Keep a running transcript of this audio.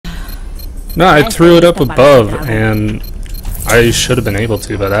No, I threw it up above, and I should have been able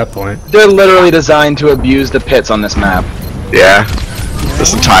to by that point. They're literally designed to abuse the pits on this map. Yeah.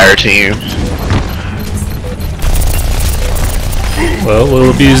 This entire team. Well, we'll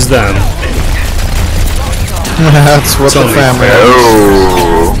abuse them. That's what the family is.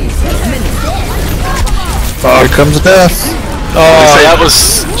 Oh. Here comes death. Oh, that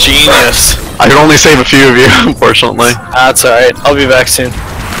was genius. I can only save a few of you, unfortunately. That's alright. I'll be back soon.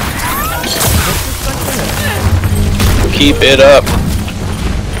 Keep it up.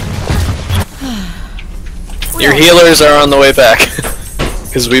 Your healers are on the way back.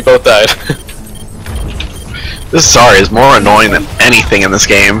 Because we both died. This Zarya is more annoying than anything in this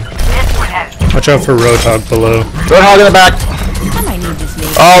game. Watch out for Roadhog below. Roadhog in the back.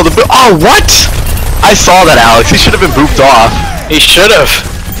 Oh, oh, what? I saw that, Alex. He should have been booped off. He should have.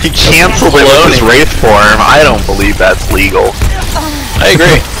 He canceled it with his Wraith form. I don't believe that's legal. I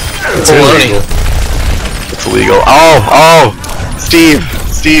agree. It's illegal. It's illegal. Oh, oh! Steve!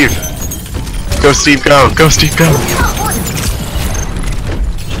 Steve! Go, Steve, go! Go, Steve, go!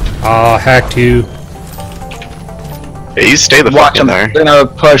 Aw, hacked you. Yeah, you stay the fuck in there. They're gonna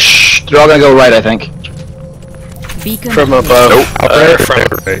push. They're all gonna go right, I think. From above. Nope.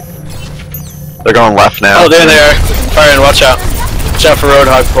 Right. They're going left now. Oh, there they are. Byron, watch out. Watch out for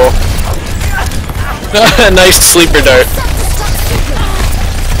Roadhog pull. Nice sleeper dart.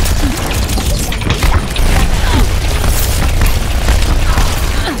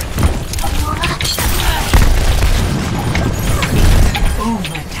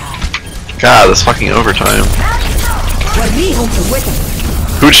 God, this fucking overtime.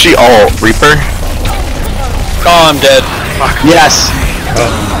 Who'd she ult? Reaper? Oh, I'm dead. Fuck. Yes.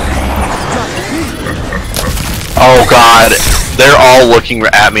 Oh god. They're all looking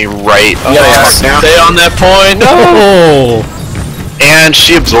at me right Stay on that point. No! And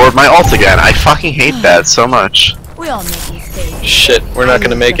she absorbed my ult again. I fucking hate that so much. We all make mistakes. Shit, we're not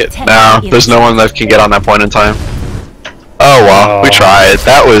gonna make it. No, there's no one that can get on that point in time. Oh well, we tried.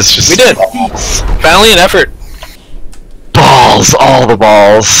 That was just... We did. Balls. Valiant effort. Balls, all the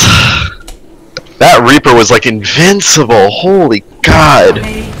balls. That Reaper was like invincible. Holy god.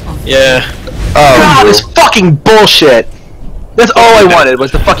 Yeah. Oh, God, this fucking bullshit. That's all I wanted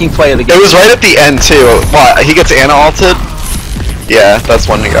was the fucking play of the game. it was right at the end too. What? He gets Ana ulted? Yeah, that's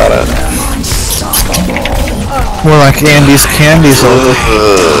when he got it. More like Andy's candies over.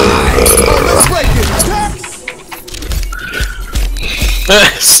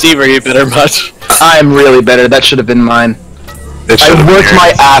 Steve, are you bitter much? I'm really better. That should have been mine. I worked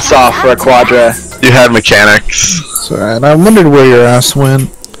my ass off for a quadra. You had mechanics. It's alright. I wondered where your ass went.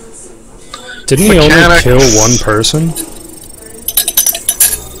 Didn't he only Mechanics. kill one person?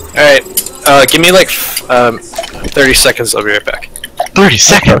 Alright, give me like 30 seconds, I'll be right back. 30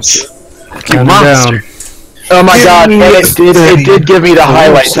 seconds. Count down. Oh my god, and it did give me the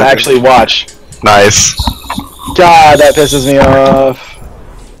highlight to actually watch. Nice. God, that pisses me off.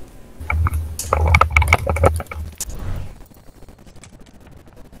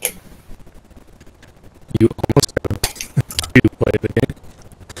 You almost got to play the game.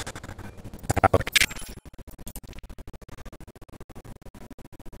 Ouch.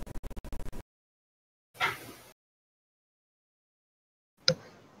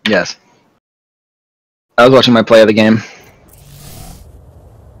 Yes. I was watching my play of the game.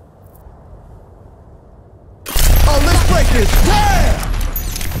 Oh, let's break this!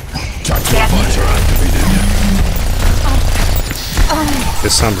 Yeah!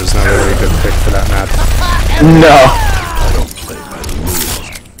 This Sombra's not a really good pick for that map. No.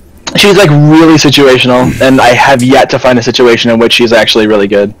 She's like really situational, and I have yet to find a situation in which she's actually really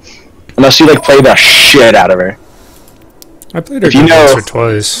good. Unless you like play the shit out of her. I played her If you once know- or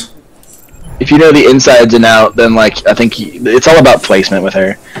twice. If you know the insides and out, then like I think it's all about placement with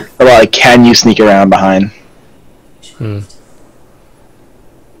her. About like, can you sneak around behind?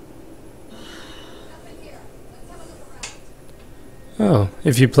 Oh,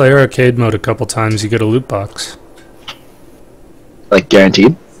 if you play arcade mode a couple times, you get a loot box. Like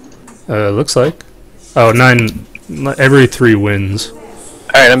guaranteed. Looks like. Oh, 9. Every 3 wins.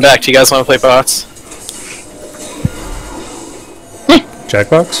 Alright, I'm back. Do you guys want to play bots?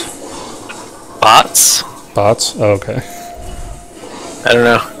 Jackbox? Bots? Bots? Oh, okay. I don't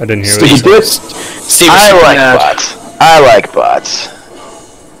know. I didn't hear Steve, what you Steve, I like bots. I like bots.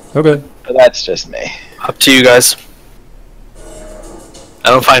 said. Okay. But that's just me. Up to you guys. I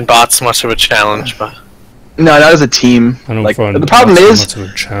don't find bots much of a challenge, but... No, not as a team. I don't Like find the problem bots is, so much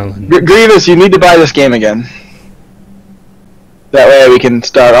of a challenge. Grievous, you need to buy this game again. That way we can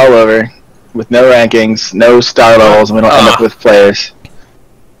start all over with no rankings, no star levels, and we don't end up with players.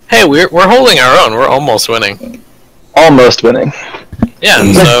 Hey, we're holding our own. We're almost winning. Almost winning. Yeah,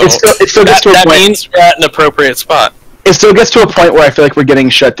 But so it still gets to a that point. means we're at an appropriate spot. It still gets to a point where I feel like we're getting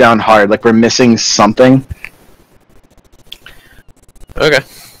shut down hard. Like we're missing something. Okay.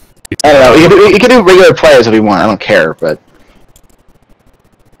 I don't know. You can do regular players if you want. I don't care, but.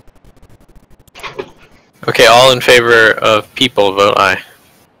 Okay, all in favor of people, vote aye.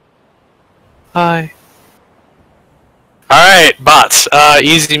 Aye. Alright, bots.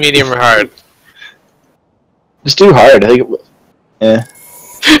 Easy, medium, or hard? Just do hard. I think. Yeah.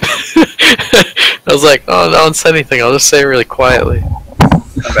 I was like, oh, no one said anything. I'll just say it really quietly. I'm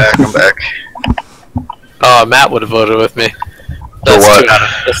back. I'm back. Oh, Matt would have voted with me. That's what?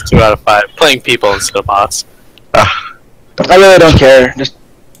 That's 2 out of 5. Playing people instead of bots. I really don't care. Just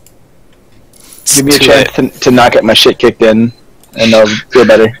give me a chance to not get my shit kicked in, and I'll feel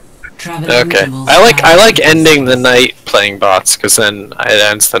better. Okay. I like ending the night playing bots, because then it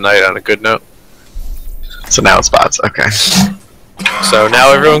ends the night on a good note. So now it's bots. Okay. So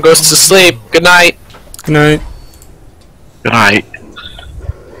now everyone goes to sleep. Good night. Good night. Good night.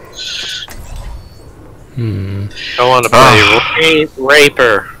 I want to play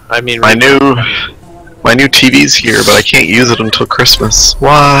Raper. I mean, My new TV's here, but I can't use it until Christmas.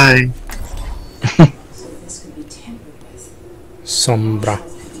 Why? Sombra.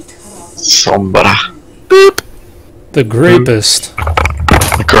 Sombra. boop. The grapest.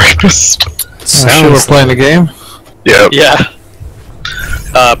 The greatest. Sure we're playing a game? Yep. Yeah.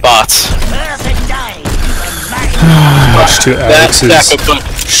 Bots. Much to Alex's book.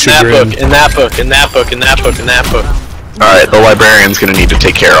 chagrin. In that book. Alright, the librarian's gonna need to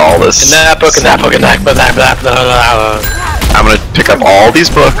take care of all this. In that book. I'm gonna pick up all these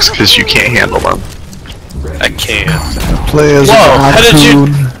books, because you can't handle them. I can't. Play as Whoa, a how did you-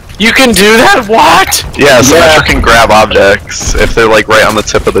 raccoon. You can do that? What? Yeah, Symmetra can grab objects if they're like right on the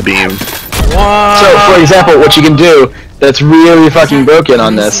tip of the beam. What? So, for example, what you can do that's really fucking broken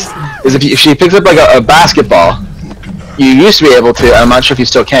on this is if she picks up like a basketball, you used to be able to. I'm not sure if you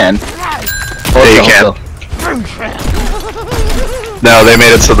still can. Yeah, you can. No, they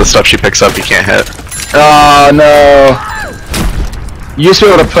made it so the stuff she picks up you can't hit. Oh no! You used to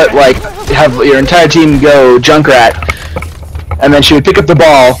be able to put have your entire team go Junkrat, and then she would pick up the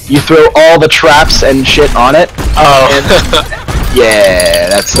ball. You throw all the traps and shit on it. Oh. Yeah,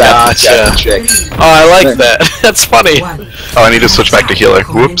 that's Gotcha. the trick. Oh, I like that. That's funny. Oh, I need to switch back to healer.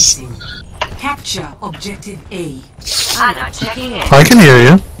 Whoops. Capture objective A. Anna checking in. I can hear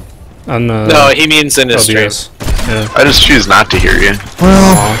you. On No, he means in his stream. OBS. I just choose not to hear you.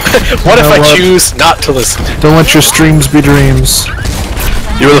 Well, What if know I what? choose not to listen? don't let your streams be dreams.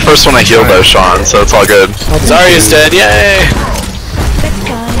 You were the first one I healed though, Sean, so it's all good. Zarya's dead, yay!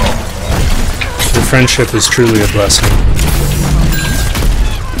 Your friendship is truly a blessing.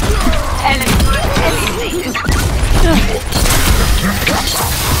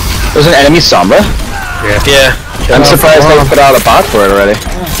 There's an enemy Sombra. Yeah. I'm surprised they put out a bot for it already.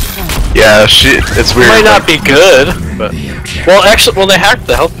 Yeah, it's weird. Might not be good, but... Well, actually, they hacked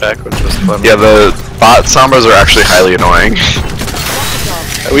the health pack, which was fun. Yeah, the bot Sombras are actually highly annoying.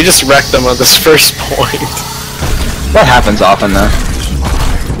 We just wrecked them on this first point. That happens often though.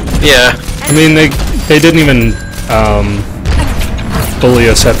 Yeah. I mean, they didn't even bully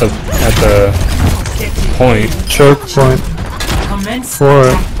us at the point. Choke point. Commence For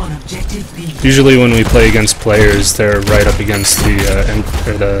it. attack on objective B. Usually, when we play against players, they're right up against the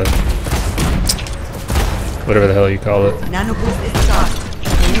whatever the hell you call it, the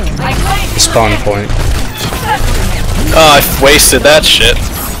spawn point. Oh, I wasted that shit.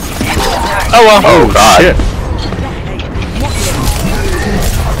 Oh well. Oh god. Shit.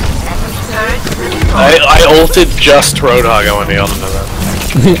 I ulted just Roadhog, I want you all to know that.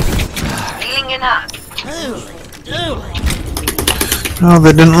 Healing enough. Oh,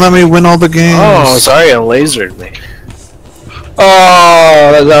 they didn't let me win all the games. Oh, Zarya lasered me. Oh,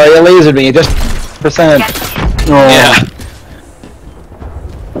 that's already lasered me. Just percent. Oh. Yeah.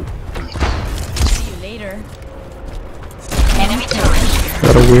 See you later. Enemy turret here.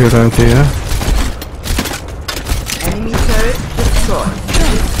 Got a weird idea. Enemy turret destroyed.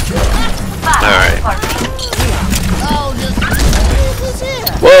 Alright.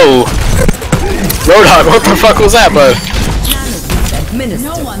 Whoa! Roadhog, what the fuck was that, bud?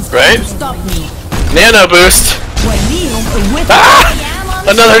 Right? Nano boost! Ah!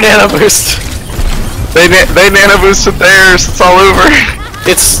 Another nano boost! They nano boosted theirs, it's all over.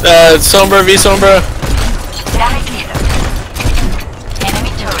 It's Sombra v Sombra. Damage leader.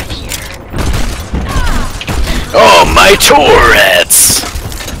 Enemy turret here. Oh, my Tourette's!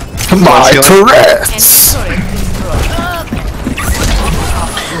 My Tourette's!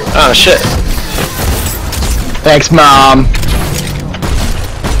 Oh shit. Thanks, Mom.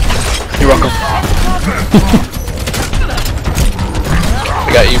 You're welcome.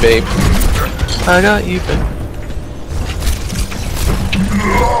 I got you, babe. I got you, babe.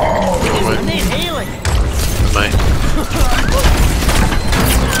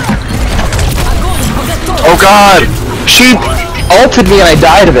 Oh god! She ulted me and I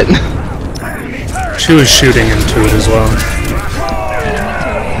died of it. She was shooting into it as well.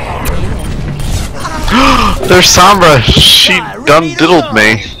 There's Sombra! She done diddled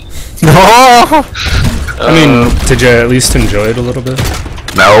me. No! I mean, did you at least enjoy it a little bit?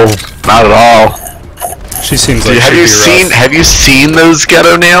 No, not at all. She seems like Have she'd you be seen rough. have you seen those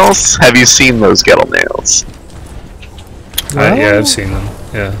ghetto nails? Have you seen those ghetto nails? Yeah, I've seen them.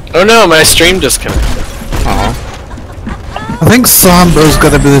 Yeah. Oh no, my stream disconnected. I think Sombra's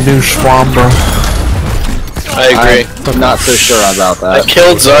gonna be the new Schwambra. I agree. I'm not so sure about I that.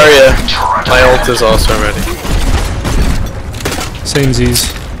 killed Zarya. My ult is also ready.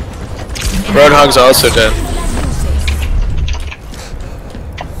 Samesies. Roadhog's also dead.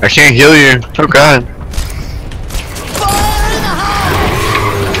 I can't heal you. Oh god.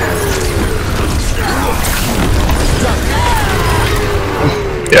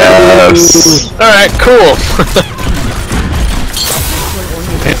 Yes. Alright, cool.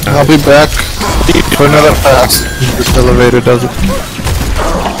 I'll be back for another pass. This elevator does it.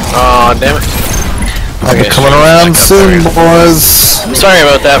 Aw, damn it. I'll be Okay, coming sure. around soon, boys. Sorry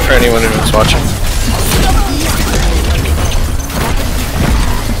about that for anyone who was watching.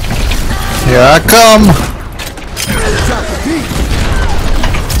 Here I come.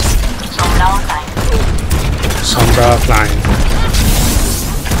 Sombra flying.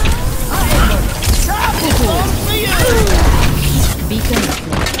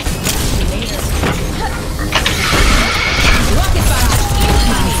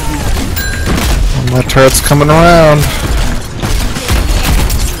 My turret's coming around.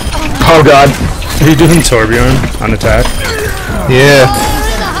 Oh god. Are you doing Torbjorn on attack? Yeah.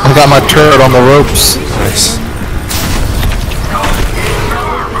 I got my turret on the ropes. Nice.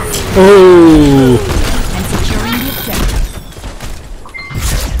 Oh!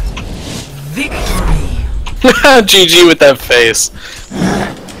 GG with that face.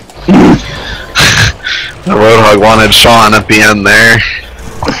 The Roadhog wanted Sean at the end there.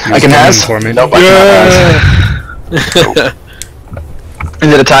 I can have. For me. Nope, I can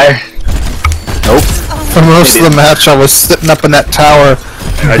Is it a tire? Nope. For most of the match, I was sitting up in that tower,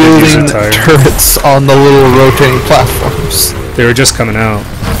 I did use a building tire. turrets on the little rotating platforms. They were just coming out.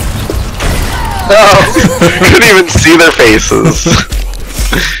 Couldn't even see their faces.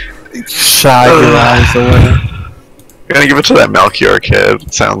 Shy your eyes away. You're gonna give it to that Melchior kid.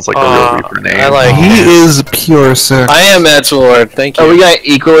 It sounds like a real Reaper name. I like He is pure sick. I am Ed's Lord, thank you. Oh, we got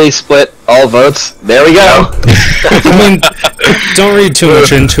equally split all votes. There we go. I mean, don't read too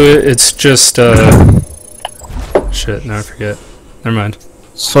much into it. It's just, shit, now I forget. Never mind.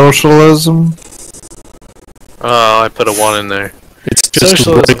 Socialism. Oh, I put a 1 in there. It's just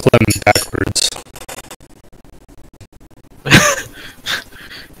Socialism. Wicklem backwards.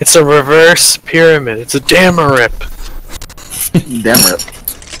 It's a reverse pyramid. It's a Damarip. Damn it.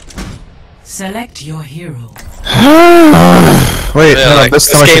 Select your hero. Wait, Yeah, no, like, this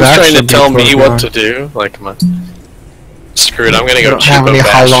this time I should game's trying actually to be tell me Torbjorn. what to do. Like, am I screwed? I'm gonna I go don't have cheapo any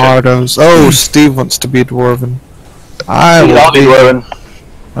bash it. Hilardos. Oh, Steve wants to be Dwarven. I We can all will be Dwarven.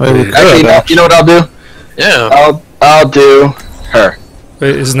 I mean, we could, Actually, you know what I'll do? Yeah. I'll do her.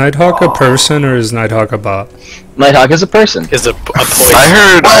 Wait, is Nighthawk a person or is Nighthawk a bot? Nighthawk is a person. Is a poison. I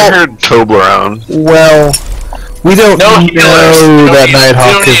heard Toblerone. Well, we don't No know healers. No that healers.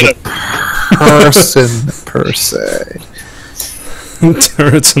 Nighthawk We is don't a person per se.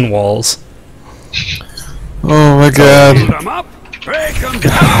 Turrets and walls. Oh my god.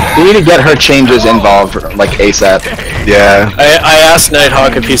 We need to get her changes involved, like ASAP. Yeah. I asked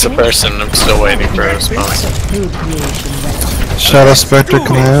Nighthawk if he's a person. I'm still waiting for a response. Shadow Spectre,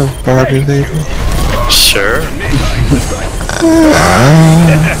 can I have Barbie Lady? Sure.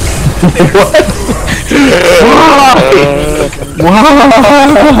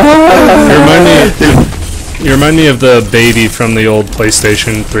 You remind me of the baby from the old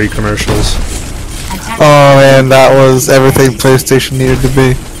PlayStation 3 commercials. Oh man, that was everything PlayStation needed to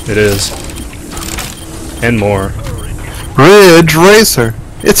be. It is. And more. Ridge Racer.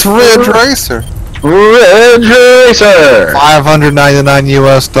 It's Ridge Racer. Ridge Racer! $599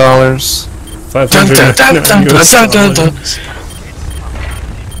 US. 500 US.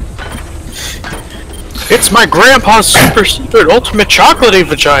 It's my grandpa's super secret ultimate chocolatey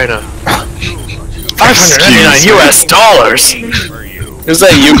vagina. $599 US. It was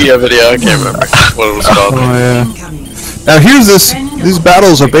that Yu-Gi-Oh video. I can't remember what it was called. Oh yeah. Now here's this. These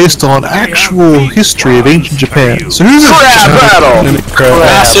battles are based on actual history of ancient Japan. So here's a battle.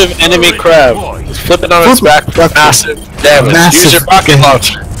 Massive enemy crab. Flip it on its back. Massive damage. Use your rocket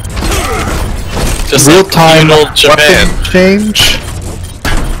launcher. Just real time old Japan. weapon change.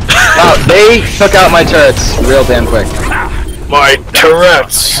 Wow, they took out my turrets real damn quick. My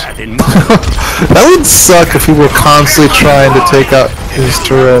turrets. That would suck if we were constantly trying to take out his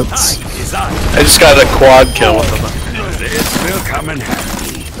turrets. I just got a quad kill with them.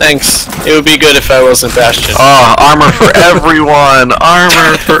 Thanks. It would be good if I wasn't Bastion. Oh, armor for everyone!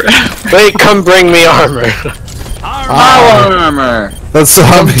 Armor for... Wait, come bring me armor. Armor! That's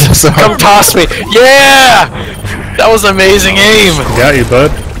zombies. Come toss me. Yeah! That was amazing aim. Got you,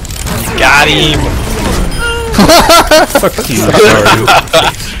 bud. Got him. Fuck you, Mario.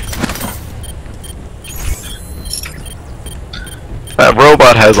 That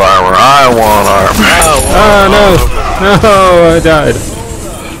robot has armor. I want armor. Oh no! No, I died.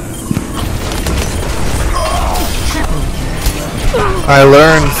 I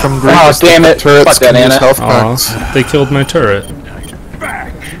learned from Oh, damn it. turrets Fuck that, can use Anna. health packs. Aw, they killed my turret.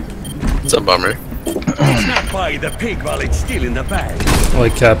 It's a bummer. Buy the pig while it's still in the bag. I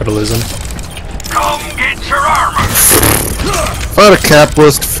like capitalism. Come get your armor. If I had a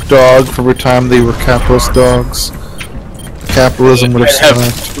capitalist dog for every time they were capitalist dogs, capitalism would I have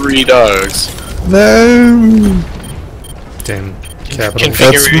have survived. 3 dogs. No! Damn capital.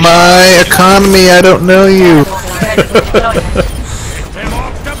 That's my economy, I don't know you. Them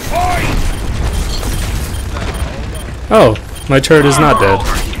off the point. Oh, my turret is not dead.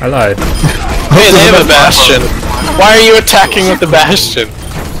 I lied. Hey, they have a Bastion. Why are you attacking with the Bastion?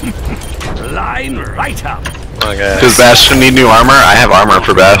 Line right up. Okay. Does Bastion need new armor? I have armor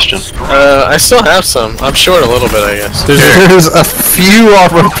for Bastion. I still have some. I'm short a little bit, I guess. There's a few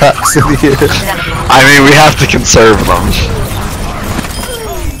armor packs in here. I mean, we have to conserve them.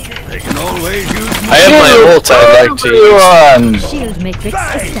 They can always use I have my ult I'd like to use. Shield matrix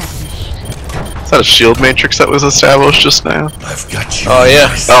established. Is that a shield matrix that was established just now? Oh,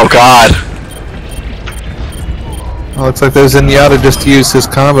 yeah. Oh god. Oh, looks like there's Zenyatta just to use his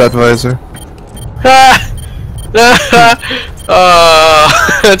combat visor.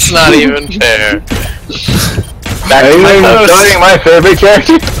 Oh, that's not even fair. Back to my host. My favorite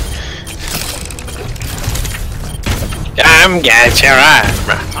character. I'm got your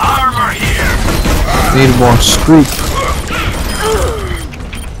armor. armor here. Need more scoop.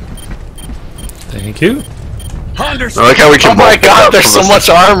 Thank you. I like how we can Oh my bulk it god, up there's from so the- much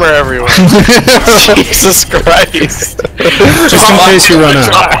armor everywhere. Jesus Christ. Just in case you run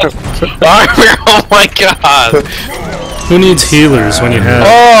out. Armor, oh my god. Who needs healers when you have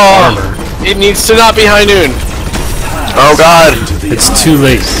Oh, armor? it needs to not be high noon. Oh god. It's too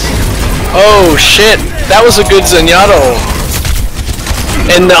late. Oh shit, that was a good Zenyatta ult.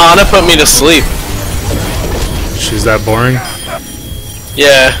 And the Ana put me to sleep. She's that boring.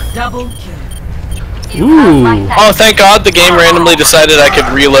 Double kill. Ooh, Oh, thank god the game randomly decided I could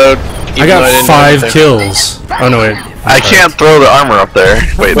reload. I got 5 kills. Oh no, wait. I can't throw the armor up there.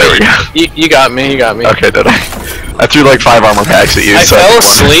 Wait, there we go. You got me, you got me. Okay, did I? I threw like 5 armor packs at you. I so fell was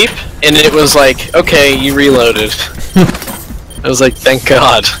wondering. asleep, and it was like, okay, you reloaded. I was like, thank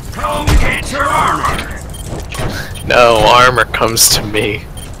god. Come get your armor. No, armor comes to me.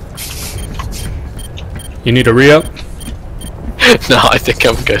 You need a re-up? No, I think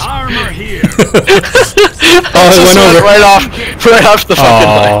I'm good. Armor here. Oh, it Just went over. right off the fucking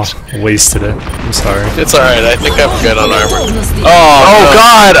ledge. Oh, wasted it. I'm sorry. It's alright, I think I'm good on armor. Oh Oh,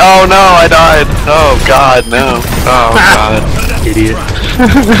 god! Oh no, I died! Oh god, no. Oh god. Idiot.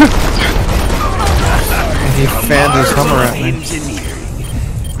 He fanned his Hummer at me.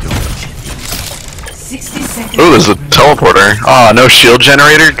 60 seconds. Ooh, there's a teleporter. Oh, no shield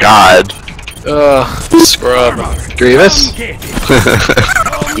generator? God. Scrub. Grievous. Get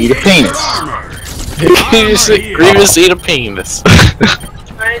it. Eat a penis. Grievous eat a penis.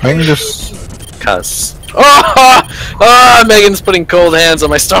 I can just... Cuss. Oh, Megan's putting cold hands on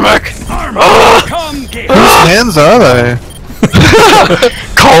my stomach. Oh, Come get Whose hands are they?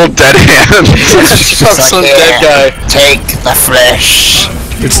 Cold dead hands. some dead guy. Take the flesh.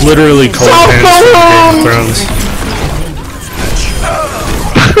 It's literally cold hands from Game of Thrones.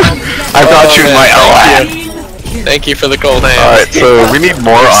 I got you in my lap. Thank you for the cold hands. Alright, so we need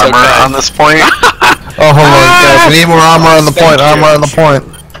more You're so armor kind. on this point. Oh, hold on, guys. We need more armor on the point. Armor on the point.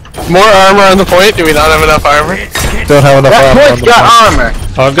 More armor on the point? Do we not have enough armor? Don't have enough That armor on point's the got point. armor.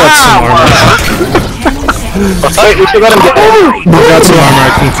 Oh, I've got some armor. Wait, we should let him get. I've got some armor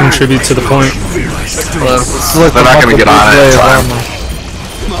I can contribute to the point. Well, It's like They're not gonna get on it, monthly it's fine. armor.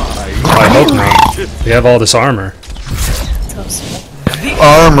 I hope not. We have all this armor.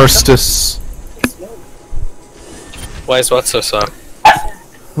 Armistice. Why is what so soft?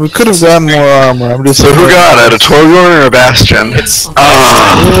 We could have gotten more armor. I'm just. So who got it? A Torbjorn or a Bastion? It's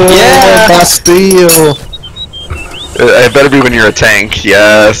Yeah, Bastille. It better be when you're a tank.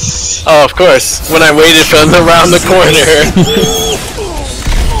 Yes. oh, of course. When I waited for them around the corner.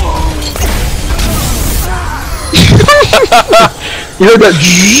 You heard that?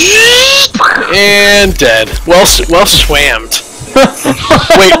 And dead. Well swammed.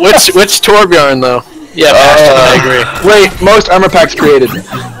 Wait, which Torbjorn though? Yeah, Bastion, I agree. Wait, most armor packs created.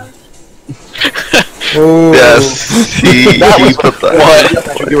 Oh. Yes. He put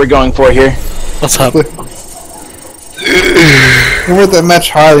that. What you were going for here? What's up? We want that match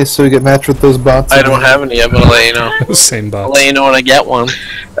highly so we get matched with those bots. I don't have any yet, but I'll let you know. Same I'll bots. let you know when I get one.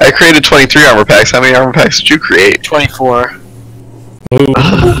 I created 23 armor packs. How many armor packs did you create? 24. Ooh.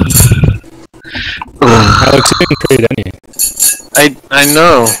 Alex, you didn't create any. I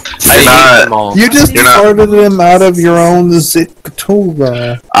know. I hate them all. You just farted them out of your own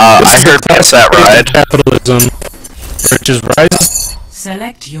Zipkatova. I heard pimp that ride. Capitalism, which is rising,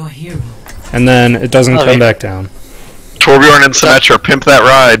 Select your hero. and then it doesn't come back down. Torbjorn and Symmetra, pimp that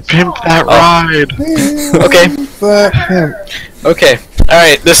ride. Pimp that ride. Okay. That pimp. Okay.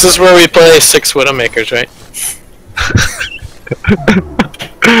 Alright, this is where we play 6 Widowmakers, right?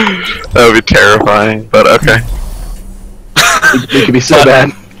 That would be terrifying, but okay. It could be so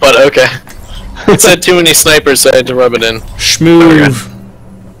bad. But okay. It said too many snipers, so I had to rub it in. Schmoove.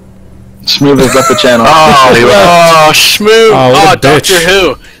 Smooth has left the channel. Oh, Schmoo! Oh, what a Doctor bitch.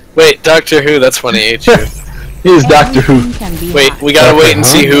 Who! Wait, Doctor Who, that's funny, H. He's Doctor Who. Wait, we gotta wait and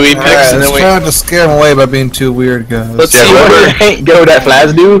see who he picks, Alright, and then let's we... try not to scare him away by being too weird, guys. Let's Yeah, see whoever- what... Go that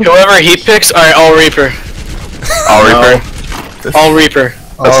Flaz dude. Whoever he picks, alright, all Reaper. All Reaper. All Reaper.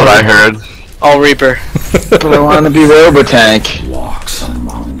 That's what I heard. All Reaper. I want to be Robotank. You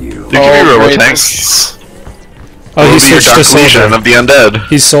can be Robotank. Oh, he Will be your switched to Dark Legion soldier. of the undead.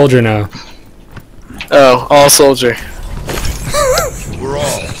 He's soldier now. Oh, all soldier. We're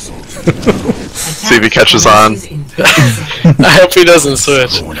all See if he catches on. I hope he doesn't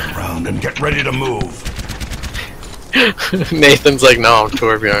switch. going around and get ready to move. Nathan's like, no, I'm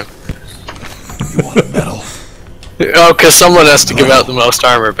Torbjorn. You want a medal? Oh, cause someone has to give out the most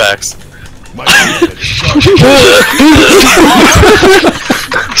armor packs. My unit is sharp.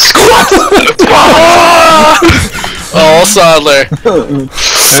 Oh, Soddler.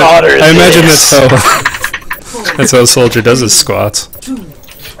 Solder. I imagine that's how a soldier does his squats.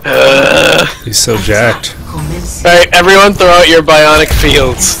 He's so jacked. Alright, everyone throw out your bionic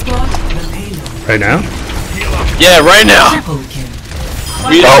fields. Right now? Yeah, right now.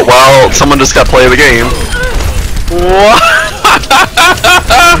 Oh, well, someone just got play of the game. What?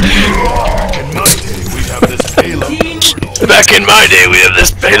 Back in my day, we have this payload already. Back in my day, we have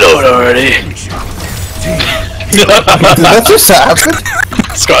this payload already. Did that just happen?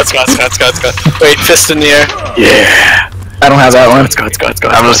 Scott. Wait, fist in the air. Yeah. I don't have that one. Scott.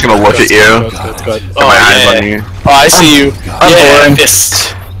 I'm just gonna look at you. Scott. Get my eyes on you. Oh, I see you. Yeah, boring.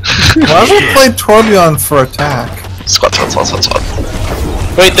 fist. Why would we play Torbjorn for attack? Squat.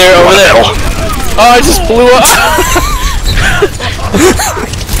 Wait, there, over there. Oh, I just blew up.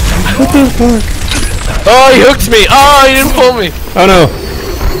 Oh, he hooked me. Oh, he didn't pull me. Oh no!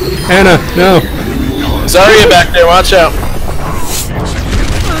 Anna, no! Zarya back there, watch out.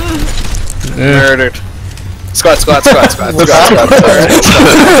 Murdered. Scott. Where's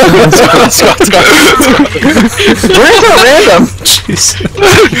that random? He's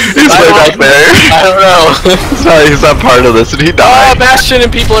way back there. I don't know. He's not part of this. Did he Oh, die? Bastion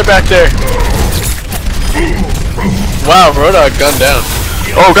and people are back there. Wow, Rodog gunned down.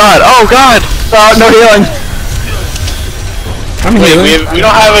 Oh god! No healing. I'm Wait, healing. we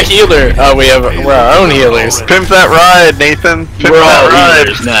don't have a healer. Oh, we're our own healers. Pimp that ride, Nathan. Pimp that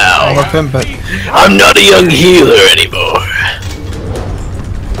ride. now. I'm a pimp it. I'm not a young healer anymore.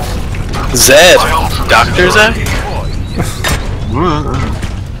 Zed. Dr. Zed?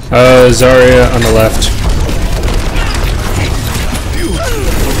 Zarya on the left.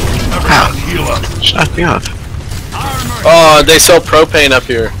 Shut me up. Oh, they sell propane up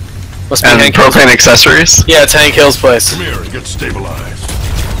here. Must be And Hank Hill's. propane accessories. Yeah, it's Hank Hill's place. Come here and get stabilized.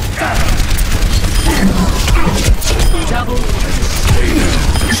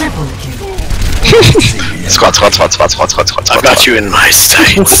 Triple kill. Squat. I got you in my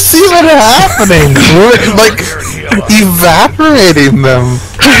sights. See what happening? We're like evaporating them.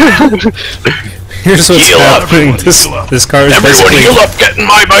 Here's what's Heal up. happening. This car is Everyone basically... heal up, get in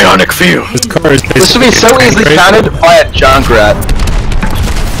my bionic field. This car is This would basically... be so easily counted by a Junkrat.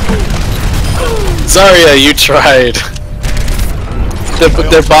 Zarya, you tried.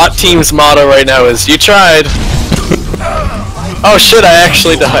 The bot team's motto right now is, you tried. Oh shit, I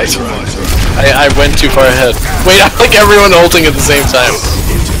actually died. I went too far ahead. Wait, I like everyone ulting at the same time.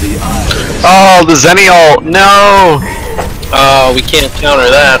 Oh, the Zenny ult. No. Oh, we can't counter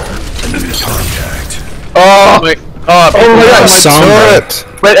that. Oh! Wait. Oh my god, Sombra.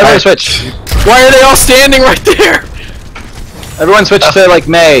 Wait, everyone switch. Why are they all standing right there? Everyone switch to, like,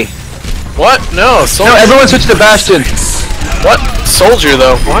 May. What? No, Soldier. No, everyone switch to Bastion. What? Soldier,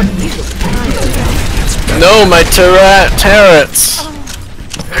 though. What? No, my turrets.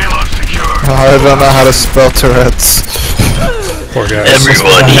 I don't know how to spell Tourette's. Poor guy.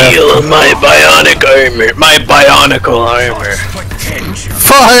 Everyone heal my bionic armor. My bionicle armor.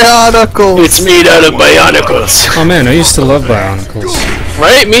 Bionicle! It's made out of bionicles. Oh man, I used to love Bionicles.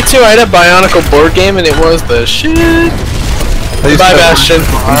 Right? Me too. I had a bionicle board game and it was the shit. Bye, Bastion.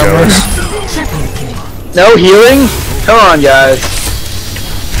 No healing? Come on, guys.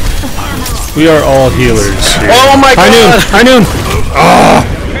 We are all healers here. Oh my god! High noon! Oh!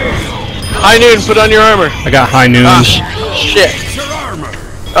 High noon, put on your armor. I got high noon. Ah, shit.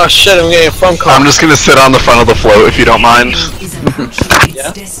 Oh shit, I'm getting a phone call. I'm just gonna sit on the front of the float if you don't mind.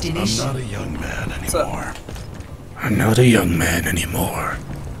 Yeah? I'm not a young man anymore. I'm not a young man anymore.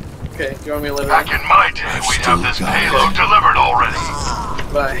 Okay, do you want me to live Back in my day, we have this payload delivered already.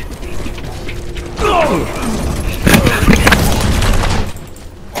 Bye.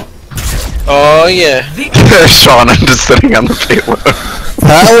 Oh yeah. Sean, I'm just sitting on the payload.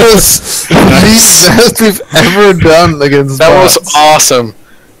 That was the best we've ever done against That bots. was awesome.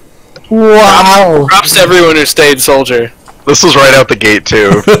 Wow. Props to everyone who stayed soldier. This was right out the gate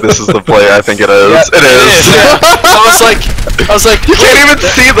too. This is the play I think it is. Yep. It is. Yeah. I was like, You can't even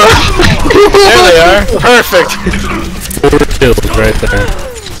see them. there they are. Perfect. 4 kills right there.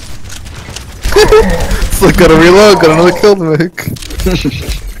 It's like, gotta reload, got another kill to make.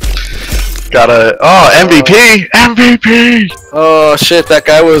 Gotta. Oh, MVP! MVP! Oh shit, that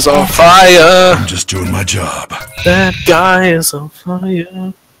guy was on fire. I'm just doing my job. That guy is on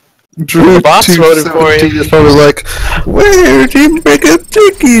fire. Drew The bots voted for you. 217 is probably like, where'd you make a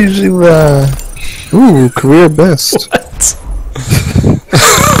ticky, Ziva? Ooh, career best.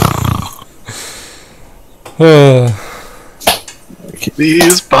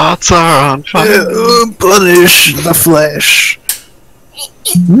 These bots are on fire. Punish the flesh.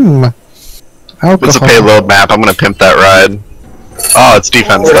 Alcohol. It's a payload map. I'm gonna pimp that ride. Oh, it's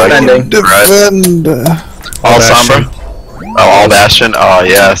defense though. Defending. Defend. All Bastion. Sombra? Oh, all Bastion? Oh,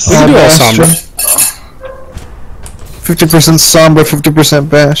 yes. We can do all Sombra. 50% Sombra, 50%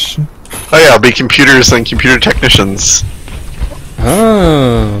 Bastion. Oh yeah, it'll be computers and computer technicians.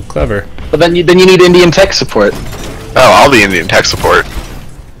 Oh, clever. But then you need Indian tech support. Oh, I'll be Indian tech support.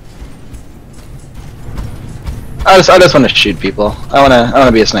 I just want to shoot people. I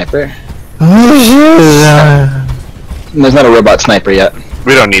wanna be a sniper. And there's not a robot sniper yet.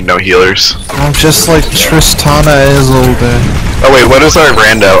 We don't need no healers. I'm just like Tristana Isolde. Oh wait, what is our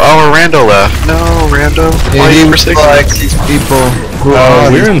rando? Oh, Rando left. No, Rando. Why He you was persistent? like these people who Oh,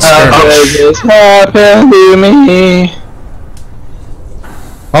 are we're in How skirmish. did this happen to me?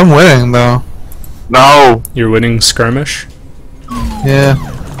 I'm winning though. No. You're winning skirmish? Yeah.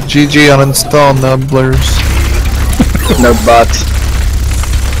 GG uninstall nubblers. No bots.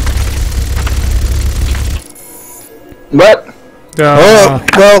 What? Oh,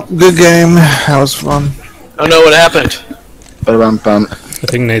 well, good game. That was fun. I don't know what happened. Ba-dum-bum. I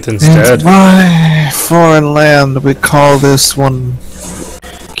think Nathan's In dead. my foreign land, we call this one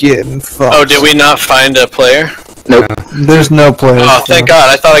getting fucked. Oh, did we not find a player? Nope. There's no players. Oh, thank God.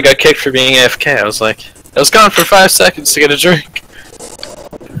 I thought I got kicked for being AFK. I was like, I was gone for 5 seconds to get a drink.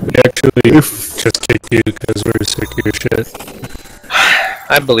 We actually just kicked you because we're sick of your shit.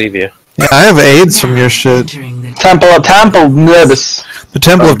 I believe you. Yeah, I have AIDS from your shit. Entering the Temple Nibis. The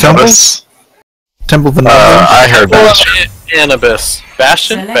Temple of Temples? Temple of the Numbers? I heard that. Anubis.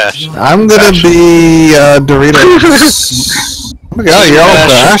 Bastion? Select Bastion. your- I'm gonna be Doritos. Oh my god, you're all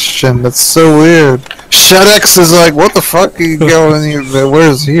Bastion. That's so weird. Shutx is like, what the fuck are you going here?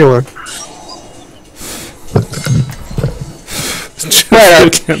 Where's healer?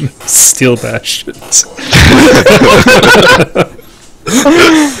 Steel bastions.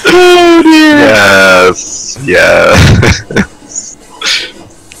 Yes. Yeah.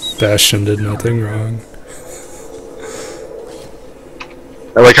 Bastion did nothing wrong.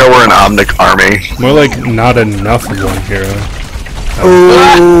 I like how we're an Omnic army. More like not enough of one hero.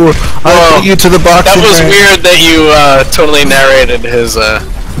 Ooh, I beat you to the box. That was weird that you totally narrated his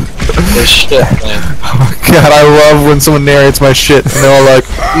shit, man. Oh God, I love when someone narrates my shit and they're all like,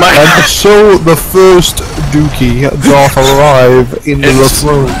 and so the first Dookie doth arrive into the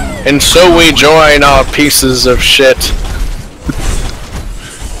throne. And so we join our pieces of shit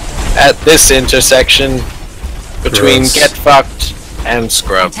at this intersection between Gross. Get Fucked and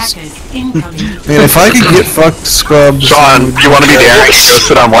Scrubs. Attackers incoming. Man, if I could get fucked Scrubs... Sean, you want to be daring? Go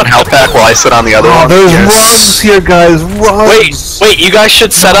sit on one health pack while I sit on the other Oh, one. there's rugs here, guys, rugs! Wait, you guys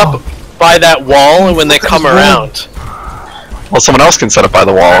should set up by that wall and when they come around. Well, someone else can set up by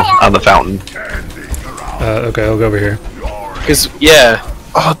the wall on the fountain. Okay, I'll go over here. Cause, yeah.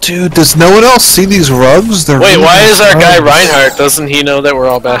 Oh, dude, does no one else see these rugs? They're Wait, really why is our guy rugs. Reinhardt? Doesn't he know that we're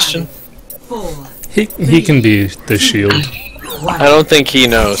all Bastion? 4, He can be the shield. 1. I don't think he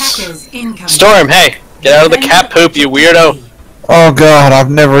knows. Attackers incoming. Storm, hey! Get out of the cat poop, you weirdo! Oh God, I've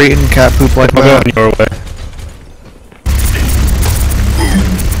never eaten cat poop like I'll that. go your way.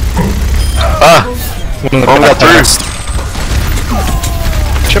 One of the got through. best.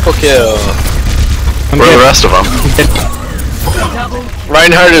 Triple kill. Where are the rest of them?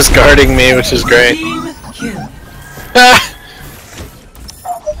 Reinhardt is guarding me, which is great. Team kill.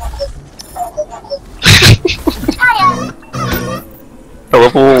 A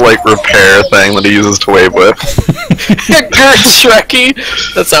little, like, repair thing that he uses to wave with. Gert Shrekky!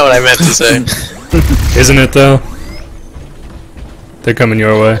 That's not what I meant to say. Isn't it though? They're coming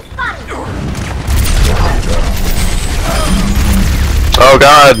your way. Oh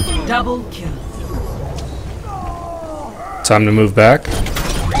God! Double kill. Time to move back.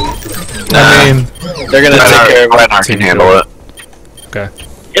 I mean, They're gonna take care of it. Reinhardt can handle it. Okay.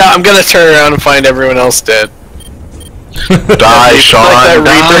 Yeah, I'm gonna turn around and find everyone else dead. Die, Sean! Like that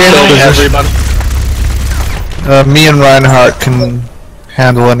Reaper killing everybody. me and Reinhardt can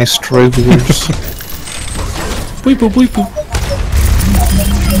handle any stragglers. Bleep boop bleep boop.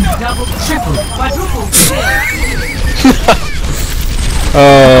 Double, triple, quadruple kill.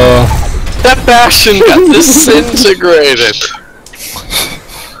 That Bastion got disintegrated.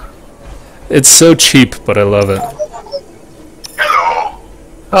 It's so cheap, but I love it.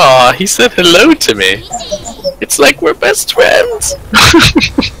 Aw, he said hello to me. It's like we're best friends.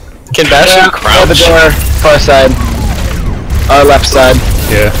 Can Bastion Out the crouch? door, far side. Left side.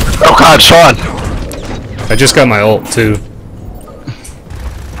 Yeah. Oh God, Sean! I just got my ult too.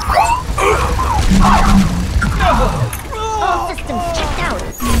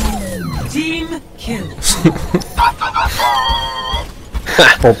 Team kill.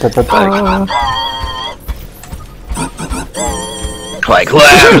 Like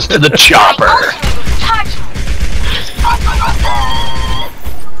lambs to the chopper.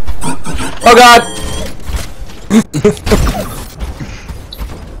 Oh God!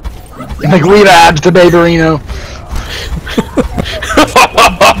 Like lead abs to Baberino.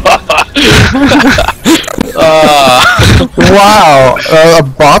 Wow, are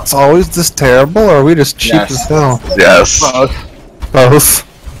bots always this terrible, or are we just cheap Yes. as hell? Yes. Both. Both.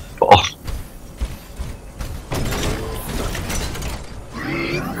 Oh.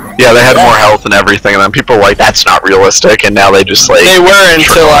 Yeah, they had more health and everything, and then people were like, that's not realistic, and now they just like... They were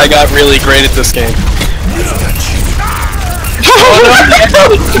until I got really great at this game.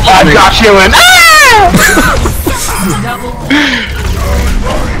 I got you in.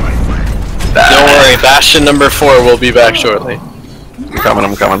 Don't worry, Bastion number 4 will be back shortly.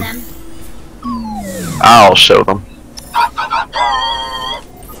 I'm coming. I'll show them.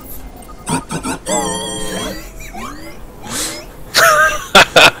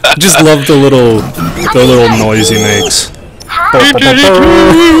 Just love the little noise he makes.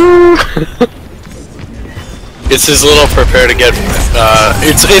 It's his little prepare to get,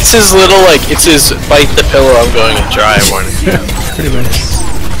 it's his little, like, it's his bite the pillow I'm going to try warning. Pretty much.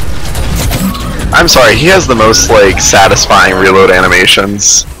 I'm sorry, he has the most, like, satisfying reload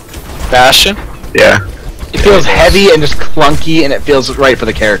animations. Bastion? Yeah. It feels heavy and just clunky, and it feels right for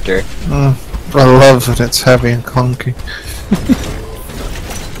the character. I love that it's heavy and clunky.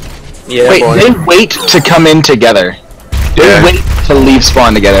 Yeah, Wait, boy. they wait to come in together. They Yeah. wait to leave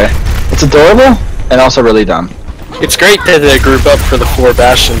spawn together. It's adorable and also really dumb. It's great that they group up for the 4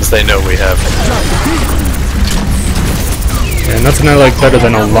 Bastions they know we have. Yeah, nothing I like better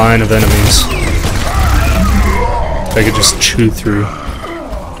than a line of enemies. I could just chew through.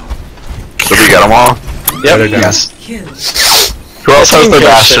 Did we get them all? Yeah, they're done. Yes. Kill. Who else has their Team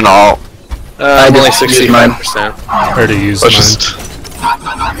Bastion alt? I'm only just used mine. 65%. I already used Let's mine. just...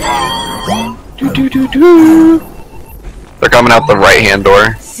 They're coming out the right-hand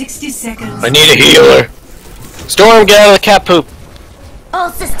door. 60 seconds. I need a healer. Storm, get out of the cat poop. All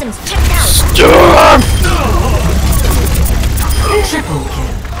systems checked out. Storm! Triple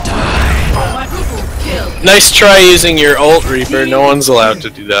kill. Quadruple kill. Nice try using your ult, Reaper. No one's allowed to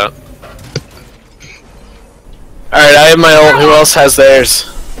do that. Alright, I have my ult. Who else has theirs?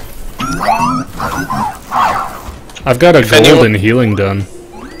 I've got a golden healing done.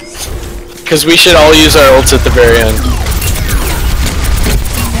 Because we should all use our ults at the very end.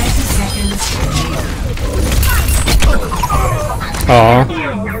 30 seconds. Aw.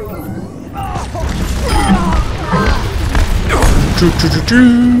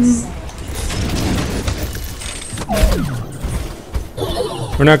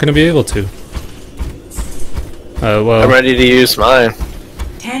 We're not going to be able to. Well. I'm ready to use mine.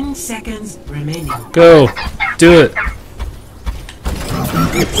 10 seconds remaining. Go. Do it.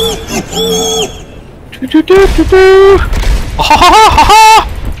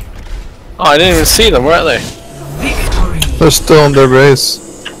 Oh, I didn't even see them. Where are they? Victory. They're still in their base.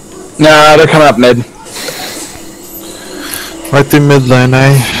 Nah, they're coming up mid. Right through mid lane,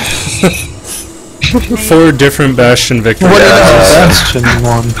 eh? 4 different Bastion victories. What is the Bastion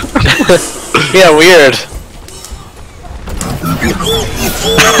one? Yeah, weird.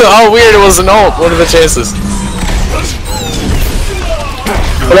 Oh, weird, it was an ult. What are the chances?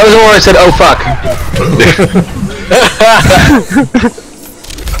 Well, that was the one where I said, oh fuck.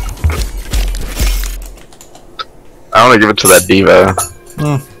 I want to give it to that diva.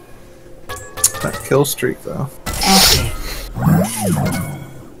 That kill streak, though.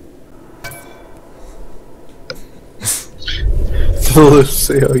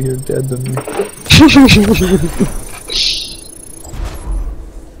 Lucio, you're dead to me.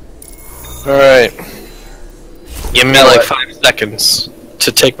 Alright. Give me like 5 seconds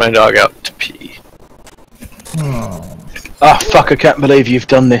to take my dog out to pee. Oh fuck, I can't believe you've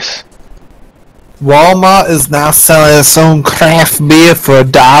done this. Walmart is now selling its own craft beer for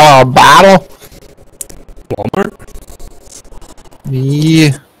 $1 a bottle. Walmart?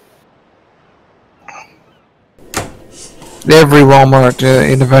 Yeah. Every Walmart,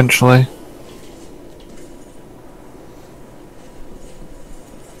 eventually.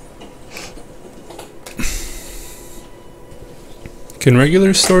 Can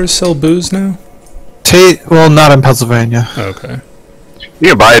regular stores sell booze now? Well, not in Pennsylvania. Okay. You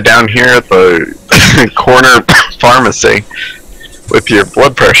can buy it down here at the corner pharmacy with your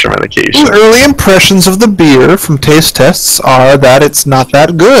blood pressure medication. Early impressions of the beer from taste tests are that it's not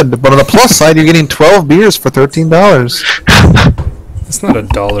that good, but on the plus side, you're getting 12 beers for $13. That's not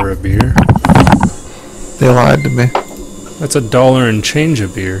 $1 a beer. They lied to me. That's $1 and change a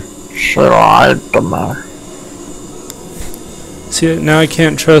beer. She lied to me. See, now I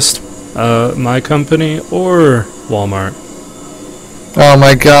can't trust my company or Walmart. Oh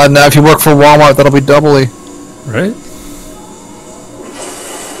my god, now if you work for Walmart, that'll be doubly. Right?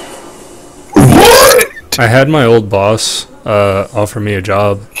 I had my old boss offer me a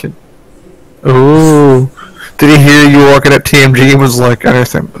job. Ooh. Did he hear you working at TMG and was like,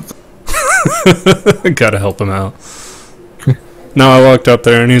 anything? Gotta help him out. No, I walked up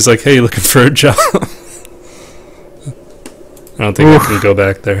there and he's like, hey, looking for a job? I don't think I can go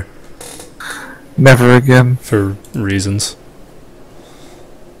back there. Never again. For reasons.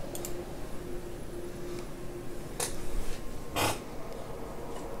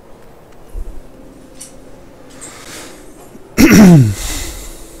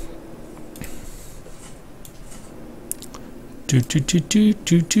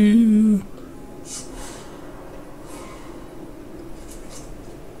 Do.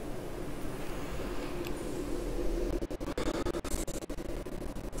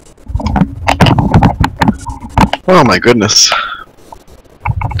 Oh my goodness.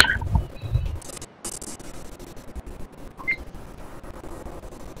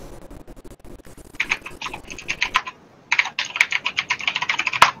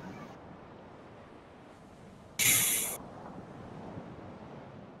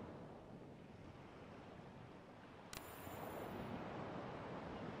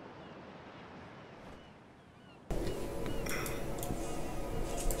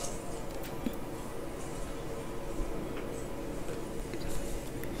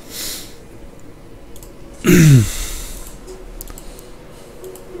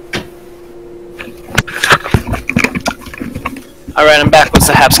 Alright, I'm back. What's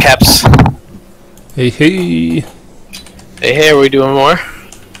the haps caps? Hey, hey. Hey, are we doing more?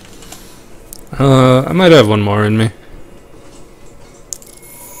 I might have one more in me.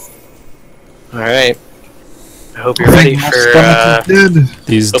 Alright. I hope you're ready for,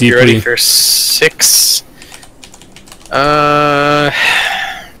 These hope you're ready deeply... for 6...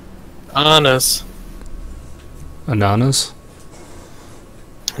 Annas. Ananas?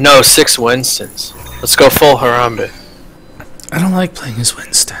 No, 6 Winstons. Let's go full Harambe. I don't like playing as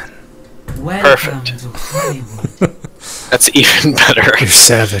Winston. Welcome Perfect. to Hollywood. That's even better. You're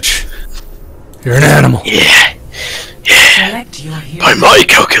savage. You're an animal. Yeah. Select your hero. By my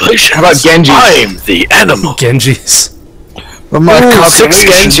calculations, How about Genji? I'm the animal. Genjis. But my Ooh, 6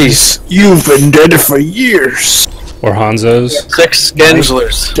 calculations, Genjis. you've been dead for years. Or Hanzos. 6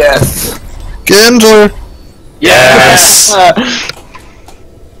 Genjlers. Death. Gendler. Yes!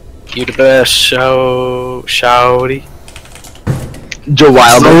 You the best, shouty. Joe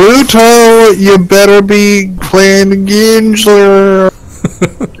Wilder. Naruto, you better be playing Gendler.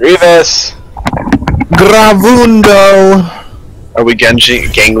 Grievous. Gravundo. Are we Genji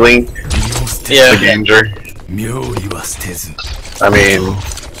gangling Yeah. the Ganger? I mean,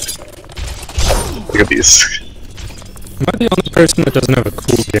 look at these. Am I the only person that doesn't have a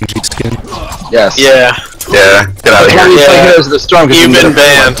cool Genji skin? Yes. Yeah. Yeah, get out of That's why here. we play Yeah. Heroes of the Storm. 'Cause you You've can been get a-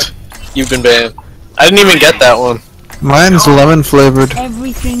 banned. You've been banned. I didn't even get that one. Mine's lemon flavored.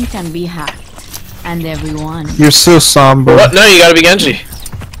 Everything can be hacked. And everyone. You're so somber. What? No, you gotta be Genji.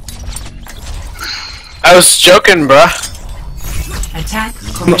 I was joking, bruh. Attack. Do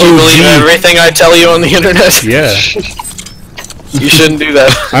you believe everything I tell you on the internet? Yeah. You shouldn't do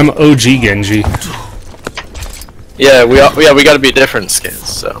that. I'm OG Genji. Yeah, we gotta be different skins,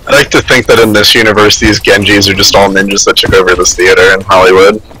 so. I like to think that in this universe, these Genjis are just all ninjas that took over this theater in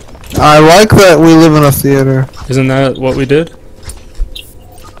Hollywood. I like that we live in a theater. Isn't that what we did?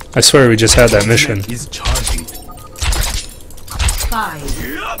 I swear we just had that mission. 5,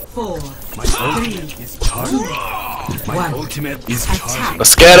 4, 3, 2, 1. Attack.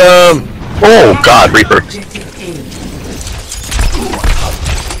 Let's get him! Oh God, Reaper. Objective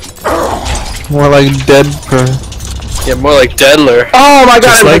A. More like dead per. Yeah, more like Deadler. Oh my god,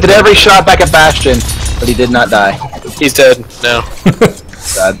 Just I like did that. every shot back at Bastion, but he did not die. He's dead now.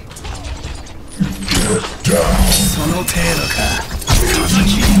 Sad.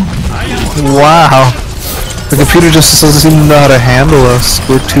 Wow. The computer just doesn't seem to know how to handle us.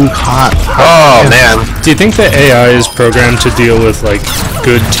 We're too hot. Oh man. Do you think the AI is programmed to deal with like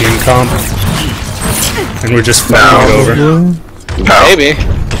good team comp? And we're just fucking it over? No. Maybe.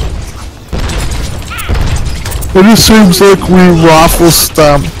 It just seems like we waffle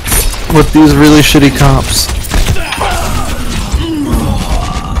stomp with these really shitty comps.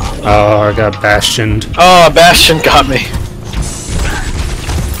 Oh, I got bastioned. Oh, Bastion got me.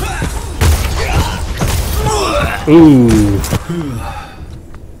 Ooh.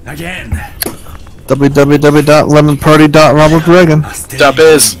 Again. www.lemonparty.ronaldreagan. Stop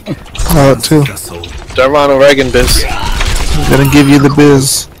biz. Oh, that too. Don't Ronald Reagan biz. I'm gonna give you the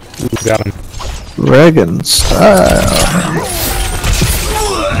biz. Ooh, got him. Reagan style.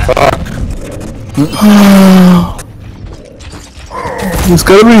 It's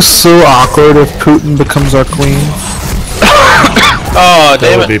gonna be so awkward if Putin becomes our queen. Oh, That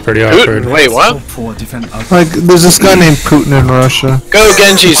damn would it. be pretty awkward. Putin, wait, what? Like, there's this guy named Putin in Russia. Go,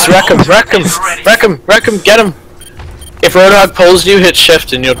 Genjis, wreck him, wreck him, wreck him, wreck him, get him. If Roadhog pulls you, hit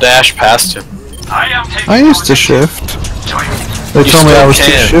shift and you'll dash past him. I used to shift. They told me I was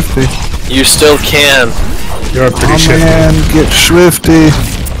too can. shifty. You still can. You're pretty Oh shifty. man, get swifty.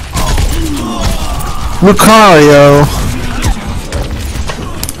 Lucario.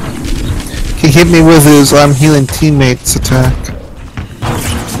 He hit me with his I'm healing teammates attack.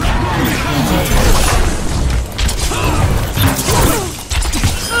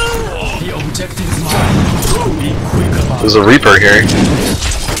 There's a Reaper here.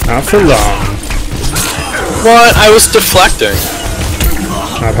 Not for long. What? I was deflecting.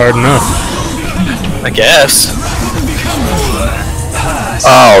 Not hard enough. I guess.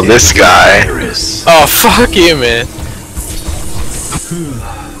 Oh, this guy. Oh, fuck you, man.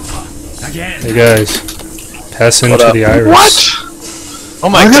 Hey guys, pass into up? the iris. What? Oh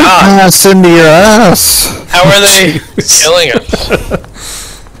my I'm gonna god. pass into your ass. How are they killing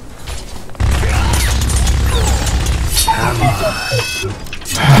us?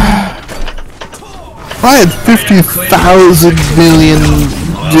 If I had 50,000 million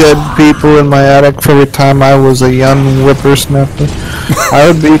dead people in my attic for every time I was a young whippersnapper, I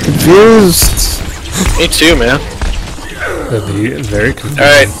would be confused. Me too, man. That'd be very confusing.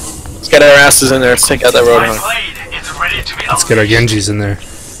 Alright, let's get our asses in there. Let's take out that Roadhog. Let's get our Genjis in there.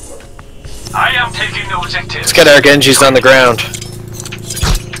 I am taking the objective. Let's get our Genjis on the ground.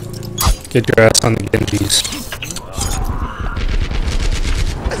 Get your ass on the Genjis.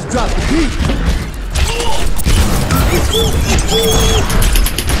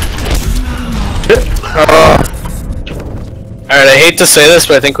 Alright, I hate to say this,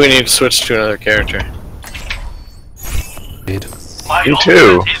 but I think we need to switch to another character. You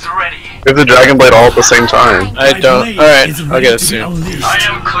too. Is ready. We have the Dragon Blade all at the same time. I don't. Alright, I'll get it soon.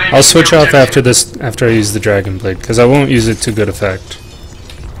 I'll switch off after this, after I use the Dragon Blade, because I won't use it to good effect.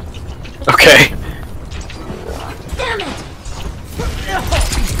 Okay.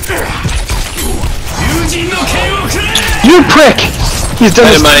 You prick! He's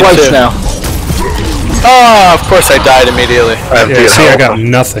done this twice now. Oh, of course I died immediately. Yeah, see, I got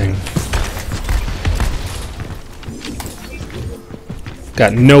nothing.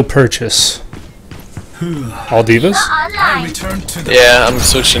 Got no purchase. All divas? Yeah, I'm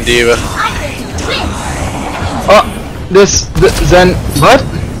switching Diva. Oh, this Zen. What?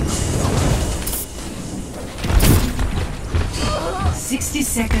 60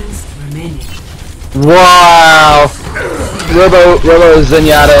 seconds remaining. Wow. Robo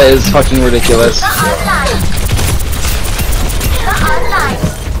Zenyatta is fucking ridiculous.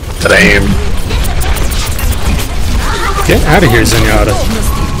 That aim. Get out of here, Zenyatta.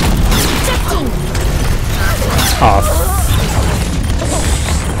 Off.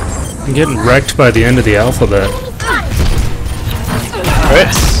 I'm getting wrecked by the end of the alphabet.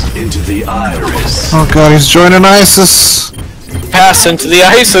 Into the iris. Oh god, he's joining ISIS. Pass into the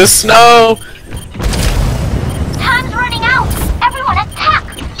ISIS. No. Time's running out. Everyone attack.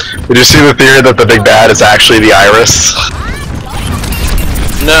 Did you see the theory that the big bad is actually the iris?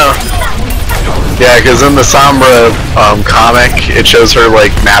 No. Yeah, because in the Sombra comic, it shows her like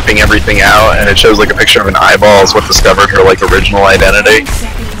mapping everything out, and it shows like a picture of an eyeball is what discovered her like original identity.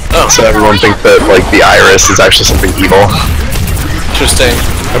 Oh, So everyone thinks that like the iris is actually something evil. interesting.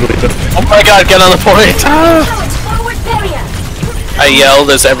 I believe it. Oh my god, get on the point! Forward barrier. I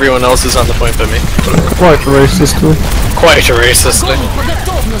yelled as everyone else is on the point but me. Quite racistly. Quite a racist thing.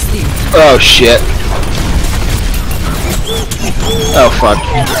 Oh shit. Oh fuck.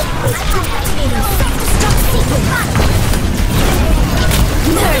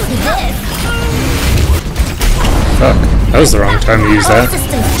 Fuck. That was the wrong time to use that.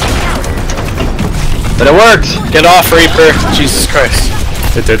 But it worked. Get off, Reaper. Jesus Christ.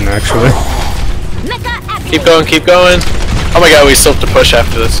 It didn't actually. Keep going, keep going. Oh my god, we still have to push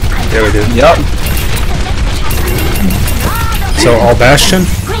after this. Yeah, we did. Yup. So, all Bastion?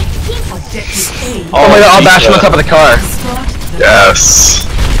 Oh my god, I'll bash him on top of the car. Yes.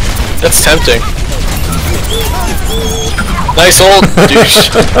 That's tempting. Nice old douche.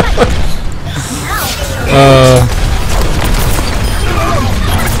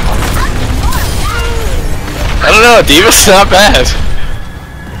 I don't know, Diva's not bad.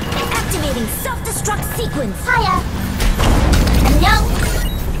 Activating self-destruct sequence. Hiya. 안녕.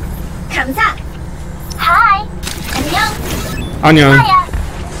 감사. Hi. 안녕. Annyeong. Hiya.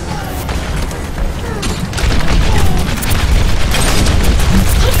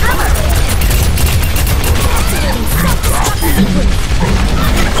 Keep cover. Activating self-destruct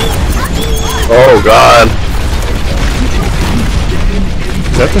sequence. Oh god.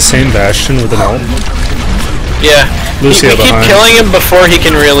 Is that the same Bastion with an ult? Yeah. Lucia we keep behind. killing him before he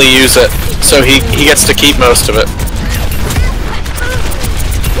can really use it. So he gets to keep most of it.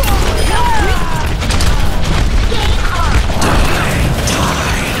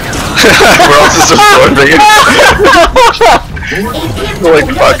 Where else is just floating? Like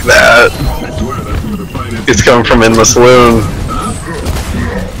fuck that. It's coming from in the saloon.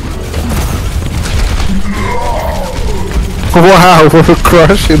 Wow, we're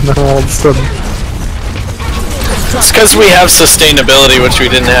crushing them all of a sudden. It's because we have sustainability, which we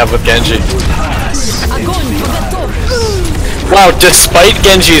didn't have with Genji. Wow, despite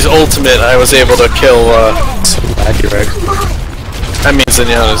Genji's ultimate, I was able to kill, So laggy, right? I mean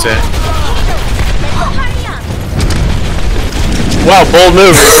Zenyatta's, yeah. Wow, bold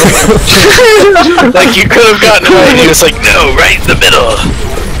move. Like, you could have gotten away, and he was like, no, right in the middle.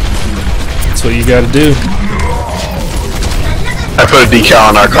 That's what you gotta do. I put a decal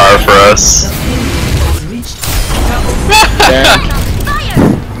on our car for us.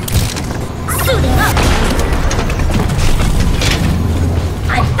 Suiting up.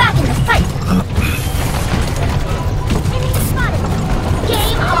 I'm back in the fight. Enemy spotted.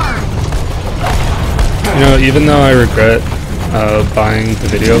 Game on. You know, even though I regret buying the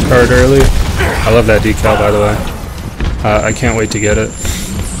video card early, I love that decal, by the way. I can't wait to get it.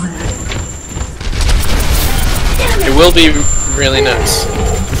 It will be really nice.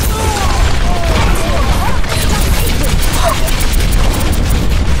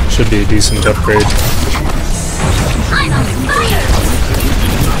 Should be a decent upgrade. I'm on fire.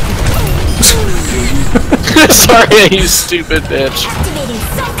 Sorry, you stupid bitch. Activating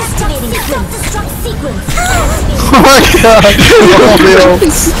self-destruct sequence. Oh my god! All the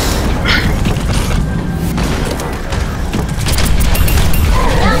ults.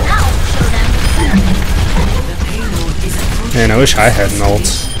 Man, I wish I had an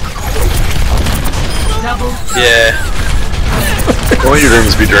ult. Yeah. Won't your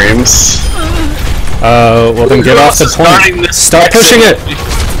dreams be dreams? Well then get off the point. Stop pushing it!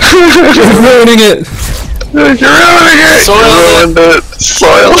 You're ruining it! You're ruining it! Soiled it!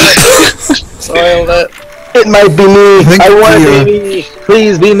 Soiled it! Soiled it. It might be me. I want it to be me.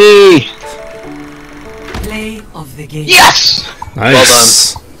 Please be me. Play of the game. Yes!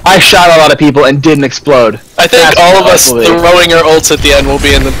 Nice. I shot a lot of people and didn't explode. I think all of us throwing our ults at the end will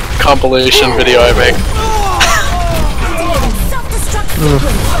be in the compilation video I make.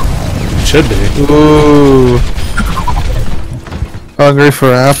 Should be. Ooh. Hungry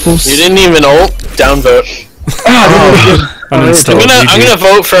for apples? You didn't even ult? Downvote. Uninstall. I'm gonna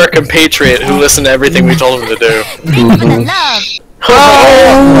vote for our compatriot who listened to everything we told him to do. Oh!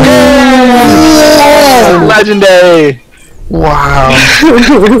 Legendary! Wow.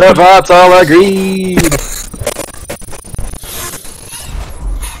 The bots all agreed.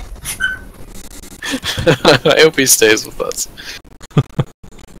 I hope he stays with us.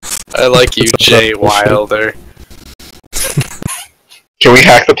 I like you, Jay Wilder. Can we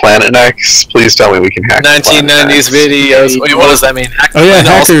hack the planet next? Please tell me we can hack 1990s videos. Wait, what does that mean? Hack Oh yeah,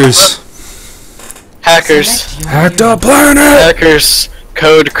 hackers. Hackers. Hack the planet! Hackers.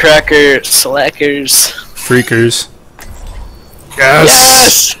 Code cracker. Slackers. Freakers.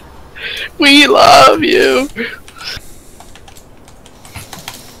 Yes! We love you!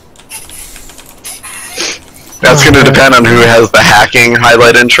 That's gonna depend on who has the hacking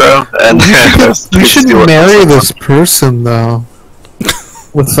highlight intro, and You should marry this person, though.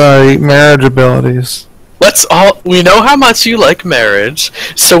 With marriage abilities. We know how much you like marriage,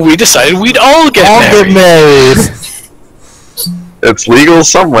 so we decided we'd all get married. It's legal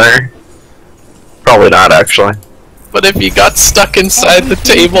somewhere. Probably not, actually. But if you got stuck inside the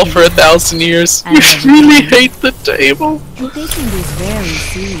table for 1,000 years, you really hate the table.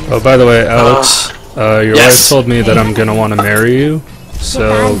 Oh, by the way, Alex, your wife told me that I'm gonna want to marry you,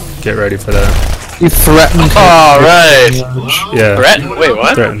 so get ready for that. You threatened her. Alright. Yeah. Threatened? Wait,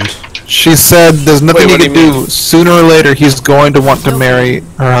 what? Threatened. She said there's nothing Wait, he what can do you do. Sooner or later, he's going to want to marry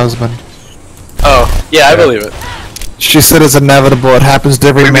her husband. Oh, yeah, I believe it. She said it's inevitable. It happens to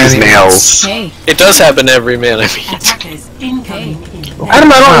every man. His nails. It does happen to every man I meet.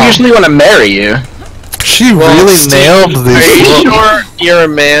 Adam, I don't usually want to marry you. She really nailed Are these. you sure you're a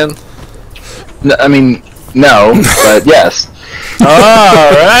man? I mean, no, but yes.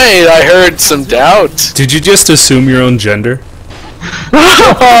 Alright, I heard some doubt. Did you just assume your own gender?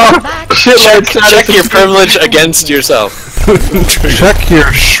 Check your privilege against yourself. Check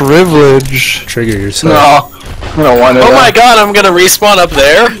your shrivelage. Trigger yourself. No, I don't want to. Oh my god, I'm gonna respawn up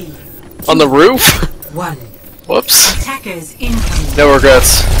there? On the roof? Whoops. Attackers incoming. No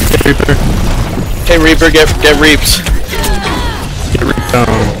regrets. Reaper. Hey Reaper, get reaped. Get reaped down.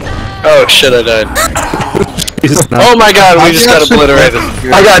 Oh shit, I died. Oh my god, we just got obliterated.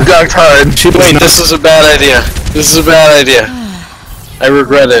 I got dunked hard. Wait, this is a bad idea. This is a bad idea. I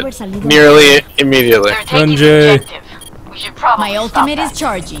regret it. Nearly immediately. Run, Jay. My ultimate is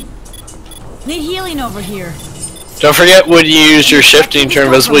charging. Need healing over here. Don't forget when you use your shifting to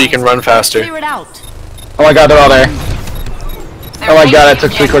invisible, you can run faster. Clear it out. Oh my god, they're all there. Oh my god, I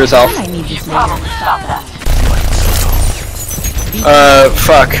took 3/4 health. I need this later.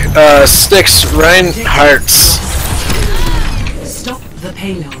 Fuck. Sticks, Reinhardt's. Stop the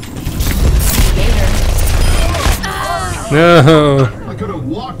payload. No.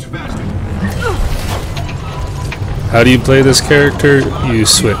 How do you play this character? You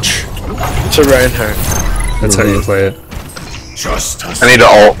switch. To Reinhardt. That's how you play it. I need to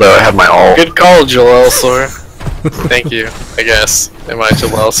ult, though. I have my ult. Good call, Jalelsor. Thank you, I guess. Am I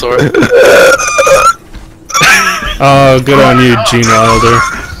Jalelsor? Oh, good on you, Gene Wilder.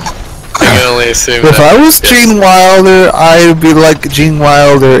 I can only assume If that. I was Gene Wilder, I'd be like Gene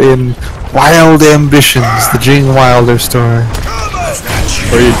Wilder in Wild Ambitions, the Gene Wilder story.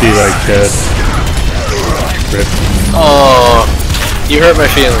 Or you'd be like dead. Rip. Oh, you hurt my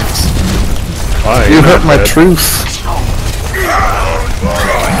feelings. Why? You You're hurt not my dead. truth.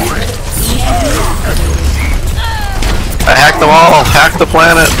 I hacked them all! Hack the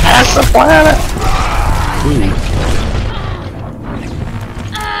planet! Hack the planet! Ooh.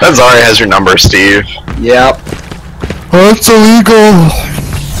 That Zarya has your number, Steve. Yep. That's illegal.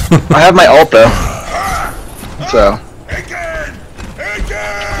 I have my ult though. So.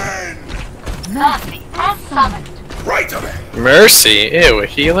 Mercy? Ew, a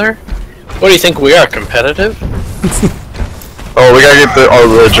healer? What do you think we are, competitive? Oh, we gotta get all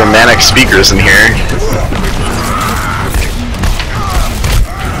the Germanic speakers in here.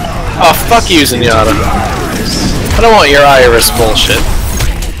 Oh, fuck you, Zenyatta. I don't want your Iris bullshit.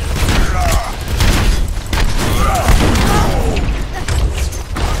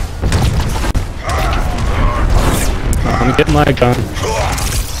 I'm getting my gun.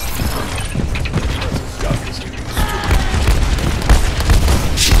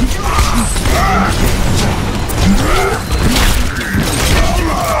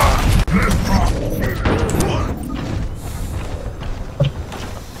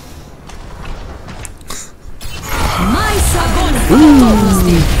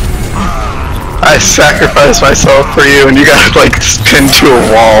 I sacrificed myself for you, and you got like pinned to a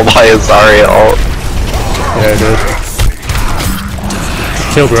wall by a Zarya ult. Yeah, I did.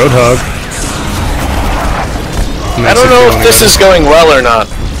 Killed Roadhog. I don't know if this is going well or not.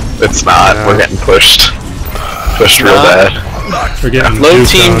 It's not. Yeah. We're getting pushed. Pushed real bad. We're getting Low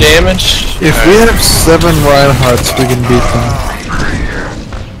juked team on. damage. If we have 7 Reinhardts, we can beat them.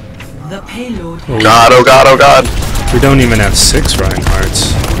 The payload. God, oh god, oh god. We don't even have 6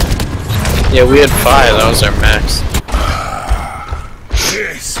 Reinhardts. Yeah, we had 5. That was our max.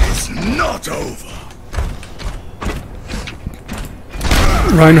 This is not over.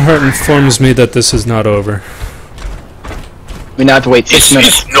 Reinhardt informs me that this is not over. We now have to wait 6 This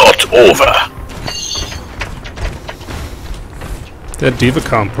minutes. is not over. That Diva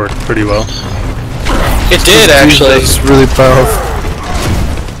comp worked pretty well. It did, actually. It's really powerful.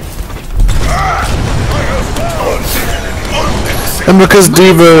 And because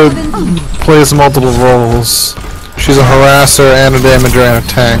Diva plays multiple roles, she's a harasser and a damager and a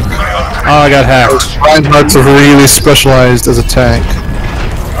tank. Oh, I got hacked. Reinhardt's are really specialized as a tank.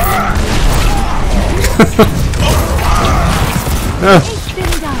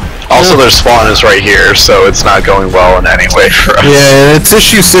 Also, their spawn is right here, so it's not going well in any way for us. Yeah, it's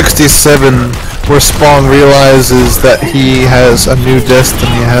issue 67 where Spawn realizes that he has a new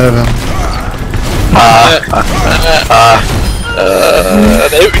destiny ahead of him.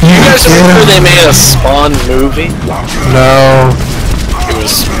 You guys remember they made a Spawn movie? No.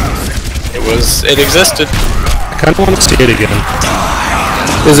 It existed. I kind of want to see it again.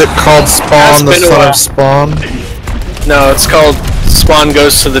 Is it called Spawn, the been a son while. of Spawn? No, it's called Spawn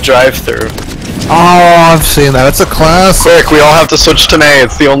Goes to the Drive-Thru. Oh, I've seen that. It's a classic. Quick, we all have to switch to May.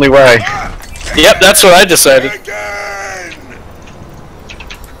 It's the only way. Yep, that's what I decided.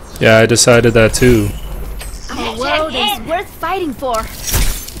 Yeah, I decided that too. The world is worth fighting for.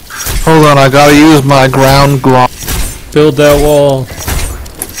 Hold on, I gotta use my ground glow. Build that wall.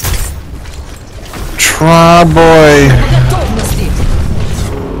 Try boy.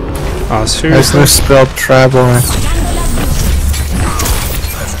 Oh, I seriously? misspelled try boy.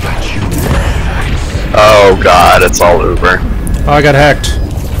 Oh god, it's all over. Oh, I got hacked.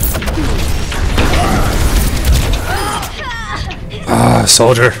 Ah,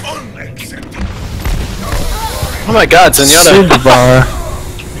 soldier. Oh my god, Zenyatta. Bar.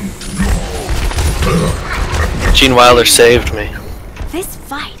 Gene Wilder saved me. This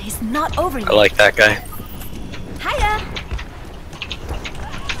fight is not over yet. I like that guy. Hiya.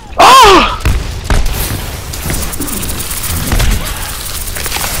 Ah!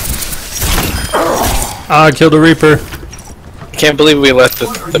 Ah, I killed a Reaper. I can't believe we let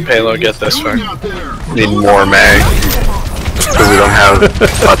the payload get this far. Need more May. Because we don't have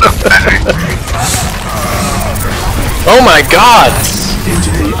enough May. Oh my god!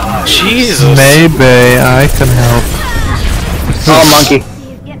 Jesus! Maybe I can help. Oh, monkey.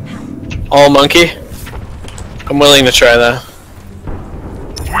 All monkey? I'm willing to try that.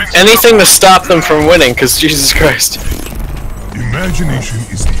 Anything to stop them from winning, because Jesus Christ. Imagination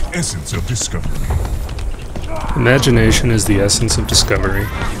is the essence of discovery. Imagination is the essence of discovery.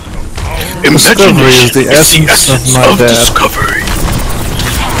 Discovery is the essence of my dad. Discovery.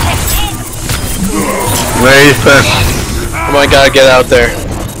 Nathan. Oh my god, get out there.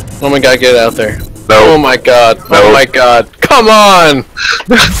 Oh my god, get out there. No. Oh my god. Oh Nope. my god. Come on!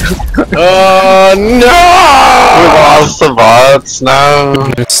 Oh We no! lost the bots, no.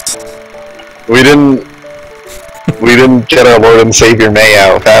 Missed. We didn't get our Lord and Savior May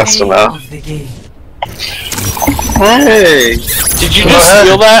out fast enough. Of the game. Hey! Did you just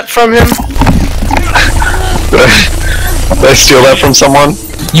steal that from him? Did I steal that from someone?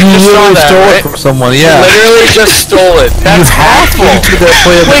 You literally that, stole right? it from someone, yeah. Literally just stole it. That's awful! Like,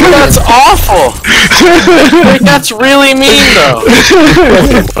 that's awful! Like, that's really mean, though.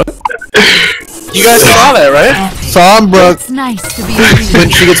 You guys saw that, right? Sombra, It's nice to be when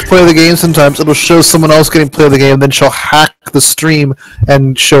she gets play of the game, sometimes it'll show someone else getting play of the game, then she'll hack the stream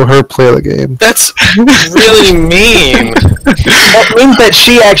and show her play of the game. That's really mean. That means that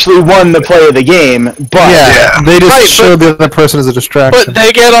she actually won the play of the game, but Yeah, they just Right, show the other person as a distraction. But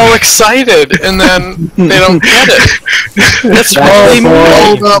they get all excited and then they don't get it. That's That's really mean.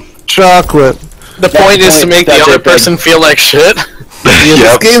 Hold up chocolate. The point is to make the That's other it, then. person feel like shit.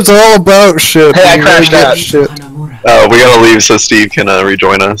 This game's all about shit. Hey, I You crashed really get out. shit. We gotta leave so Steve can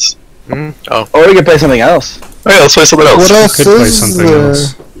rejoin us. Oh. or we can play something else. Oh yeah, let's play something else. What else Could play is something there?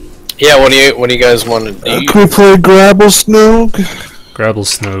 else. Yeah, what do you guys want to do? Can we play Grabble Snoog? Grabble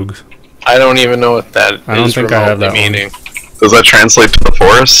Snoog. I don't even know what that is. I don't think I have that one. meaning. Does that translate to the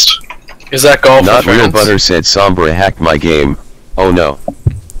forest? Is that golf? Not with real friends? butter said Sombra hacked my game. Oh no.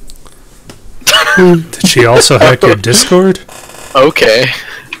 Did she also hack your Discord? Okay.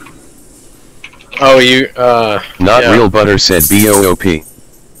 Oh, you, Not yeah. real butter said BOOP.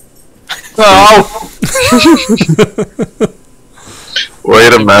 Oh! Way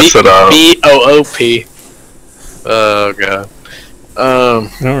to mess it up. BOOP. Oh god. I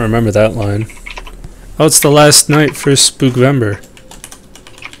don't remember that line. Oh, it's the last night for Spookvember.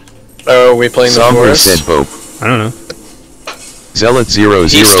 Oh, are we playing the Sombra forest? said Bope. I don't know. Zealot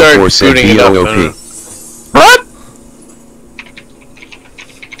You start 004 said booting it up, BOOP. What?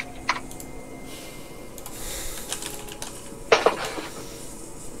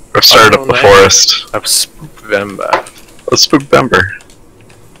 I've started up the nice. forest. Of Spookvember. Let's Spookvember.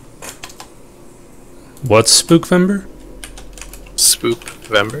 What's Spookvember?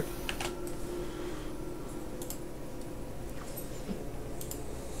 Spookvember?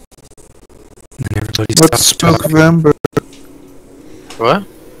 And everybody What's stopped talking. Spookvember? What?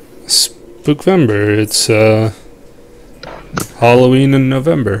 Spookvember. It's Halloween in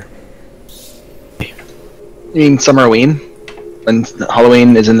November. You mean Summerween? When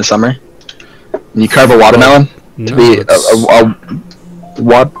Halloween is in the summer? And you carve a watermelon No, to be a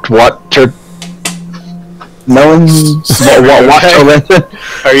water melon? Watermelon?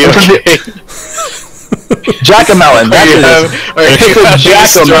 Are you okay? Jack-o'-melon, that's Are you what it is. having- are you It's a having a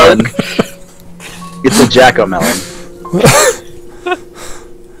jack-o'-melon. stroke? It's a jack-o'-melon.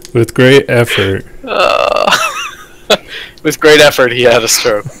 With great effort. With great effort, he had a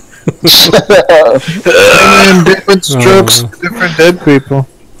stroke. And different strokes, for different dead people.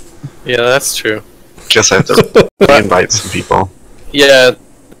 Yeah, that's true. Guess I have to invite some people. Yeah,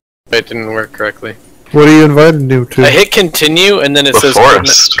 it didn't work correctly. What are you invited to? I hit continue, and then it The says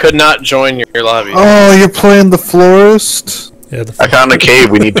forest. could not join your lobby. Oh, you're playing the florist? Yeah, I found a cave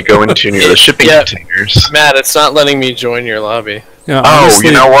we need to go into near the shipping Yeah. containers. Matt, it's not letting me join your lobby. yeah. Oh, Honestly,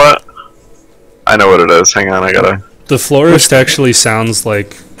 you know what? I know what it is. Hang on, I gotta... the florist actually sounds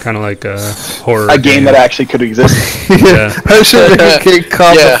like kind of like a horror. A game that actually could exist. Yeah. I should make a game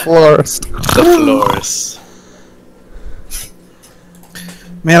called Yeah. the florist. The florist.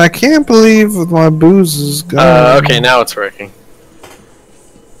 Man, I can't believe my booze is gone. Okay, now it's working.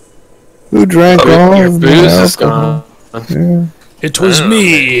 Who drank all Your of my booze is alcohol? gone. Yeah. It was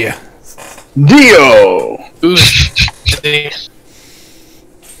me. Dio!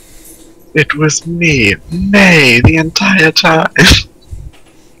 It was me, May, the entire time.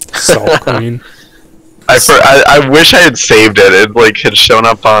 Salt Queen. I wish I had saved it. It like had shown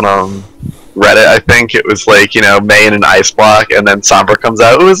up on Reddit. I think it was like, you know, May in an ice block, and then Sombra comes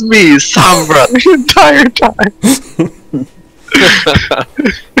out. It was me, Sombra, the entire time.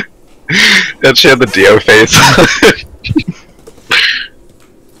 And she had the Dio face.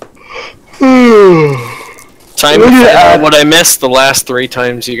 Time to find out what I missed the last 3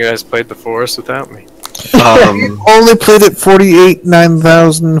 times you guys played the forest without me. Only played it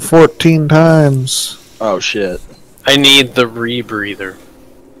 48,9,014 times. Oh shit. I need the rebreather.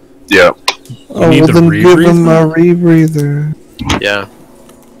 Yeah. Oh, need well the then give him a rebreather? rebreather. Yeah.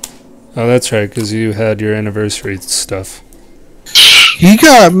 Oh, that's right, because you had your anniversary stuff. He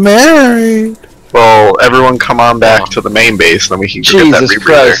got married. Well, everyone come on back to the main base, and then we can go get that Jesus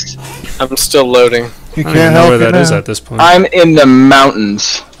rebreather. Christ. I'm still loading. You I don't even can't know help where that you is now. at this point. I'm in the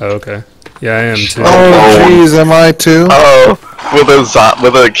mountains. Oh, okay. Yeah, I am too. Oh, jeez, am I too? Oh, with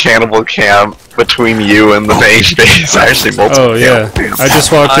a cannibal camp between you and the main base. Actually, multiple. Oh, yeah. cannibal I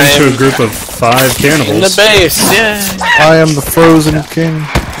just walked into I'm a group of 5 cannibals. In the base, yeah. I am the frozen king.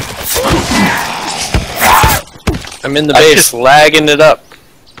 I'm in the base, lagging it up.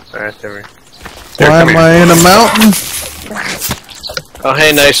 Alright, there we go. Why am I in a mountain? Oh,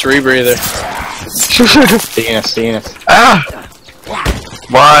 hey, nice rebreather. Venus. Ah!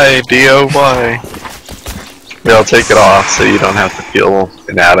 Why, Dio? Why? Here, I'll take it off so you don't have to feel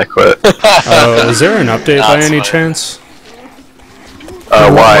inadequate. Is there an update by any chance?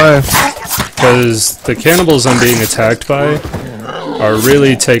 Why? Because the cannibals I'm being attacked by are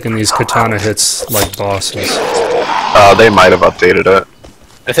really taking these katana hits like bosses. They might have updated it.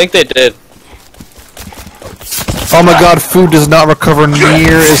 I think they did. Oh my god, food does not recover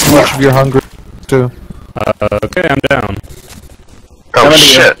near as much of your hunger, too. Okay, I'm down. Oh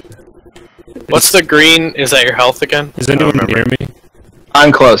shit. What's the green? Is that your health again? Is anyone near me?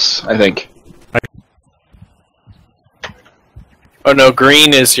 I'm close, I think. Oh no,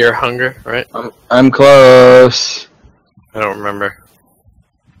 green is your hunger, right? I'm close. I don't remember.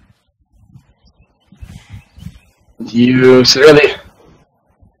 You severely.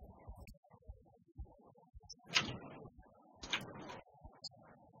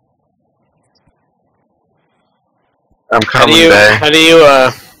 I'm coming, Bay. How do you,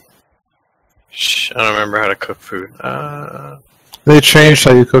 I don't remember how to cook food. They changed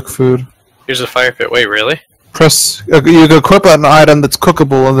how you cook food. Here's a fire pit. Wait, really? Press. You can equip an item that's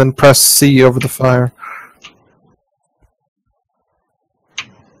cookable and then press C over the fire.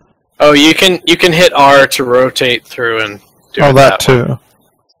 Oh, you can hit R to rotate through and do it that too. way.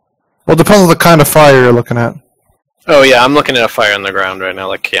 Well, it depends on the kind of fire you're looking at. Oh yeah, I'm looking at a fire on the ground right now,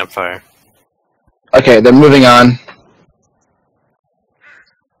 like campfire. Okay, they're moving on.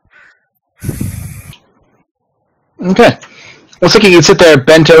 Okay. Looks like you can sit there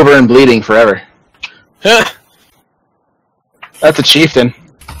bent over and bleeding forever. That's a chieftain.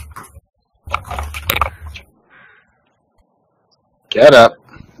 Get up.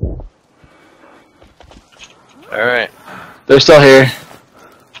 Alright. They're still here.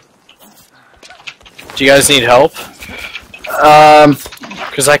 Do you guys need help?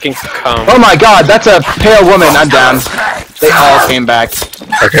 Because I can come. Oh my god, that's a pale woman. I'm down. They all came back.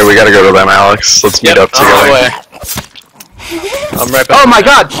 Okay, we gotta go to them, Alex. Let's meet up together. I'm right back. Oh my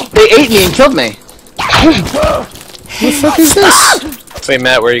god, they ate me and killed me. What the fuck is this? Wait,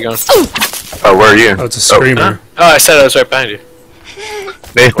 Matt, where are you going? Oh, where are you? Oh, it's a screamer. Oh, I said I was right behind you.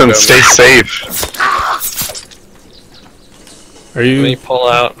 Nathan, stay safe. Are you? Let me pull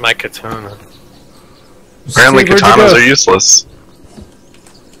out my katana. Apparently, Steve, where'd you katanas go? are useless.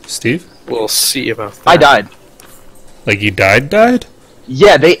 Steve? We'll see about that. I died. Like you died?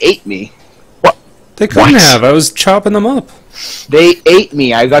 Yeah, they ate me. They couldn't What? have. I was chopping them up. They ate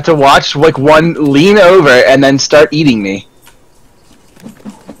me. I got to watch like one lean over and then start eating me.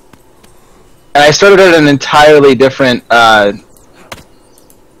 And I started at an entirely different plane.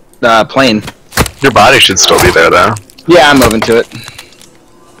 Your body should still be there, though. Yeah, I'm moving to it.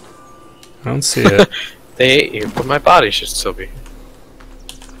 I don't see it. They ate you, but my body should still be.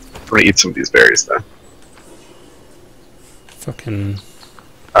 I'm gonna eat some of these berries, though. Fucking.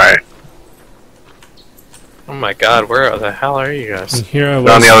 Alright. Oh my god, where the hell are you guys? And here I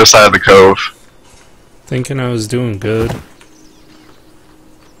They're on was the other side of the cove. thinking I was doing good.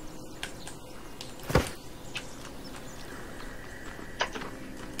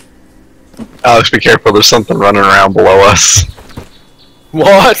 Alex, be careful. There's something running around below us.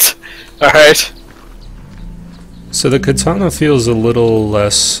 What? Alright. So the katana feels a little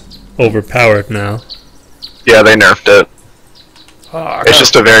less overpowered now. Yeah, they nerfed it. Fuck. It's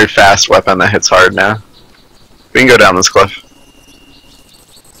just a very fast weapon that hits hard now. We can go down this cliff.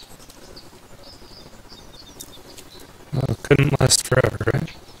 Well, it couldn't last forever,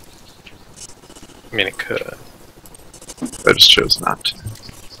 right? I mean, it could. I just chose not to.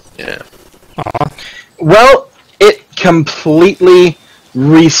 Yeah. Aw. Well, it completely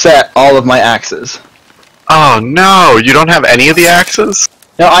reset all of my axes. Oh no! You don't have any of the axes?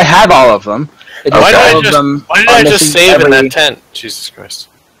 No, I have all of them. It just Why all did of them I are just missing save in every- that tent? Jesus Christ.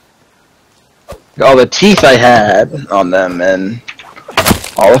 all the teeth I had on them and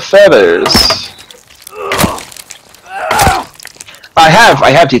all the feathers. I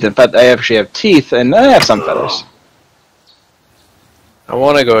have teeth, but I actually have teeth and I have some feathers. I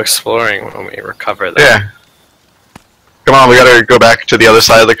want to go exploring when we recover that. Yeah. Come on, we gotta go back to the other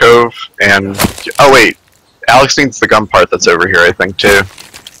side of the cove and... Oh wait, Alex needs the gun part that's over here, I think, too.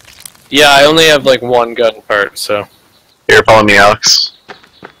 Yeah, I only have like one gun part, so... Here, follow me, Alex.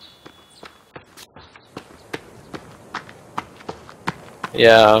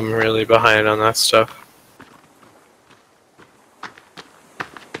 Yeah, I'm really behind on that stuff.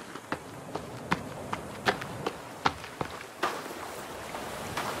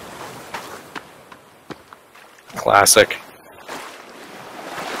 Classic.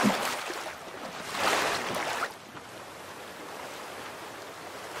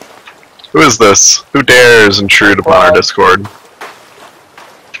 Who is this? Who dares intrude upon our Discord?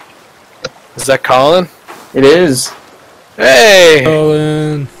 Is that Colin? It is. Hey!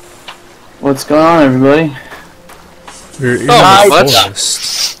 Colin. What's going on, everybody? We're in Oh, the much.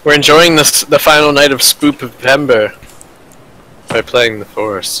 forest. We're enjoying this, the final night of Spoopvember by playing the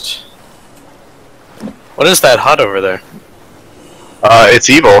forest. What is that hut over there? It's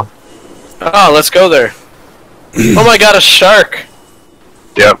evil. Oh, let's go there. Oh my god, a shark!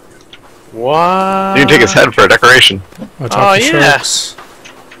 Yep. What? You can take his head for a decoration. Watch Oh, out for yeah. sharks.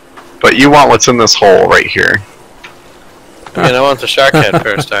 But you want what's in this hole right here. I mean, I want the shark head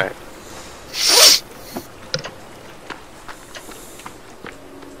first, alright.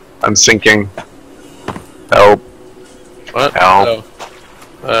 I'm sinking. Help. What? Help.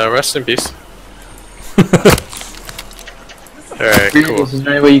 Oh. Rest in peace. Alright, cool. Is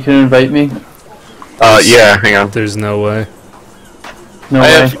there any way you can invite me? Yeah, hang on. There's no way. No I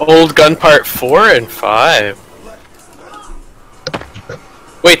way. have old gun part 4 and 5.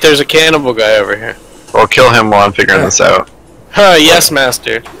 Wait, there's a cannibal guy over here. Well, kill him while I'm figuring this out. Huh, yes,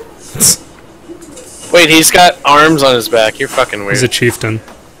 master. Wait, he's got arms on his back. You're fucking weird. He's a chieftain.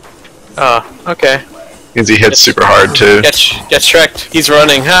 Oh, okay. Means he hits super hard too. Get Shrek'd. He's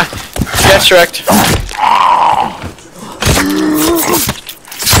running, huh? Get Shrek'd.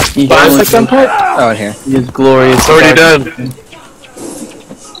 He Where's has the gun part? Oh, in here. He is glorious. He's already dead.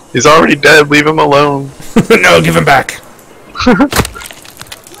 He's already dead. Leave him alone. No, give him back.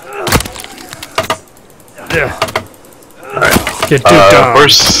 Yeah. Alright. Get duped on.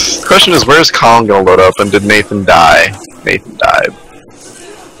 The question is, where's Colin gonna load up, and did Nathan die? Nathan died.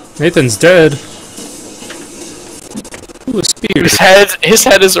 Nathan's dead. Ooh, a spear. His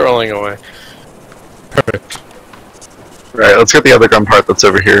head is rolling away. Perfect. Right, let's get the other gun part that's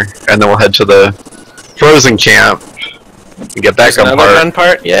over here, and then we'll head to the frozen camp and get that gun Another part. gun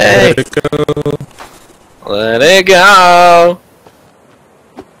part? Yay! Let it go. Let it go!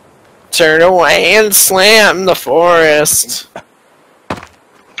 Turn away and slam the forest.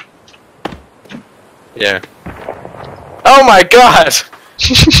 Yeah. Oh my god!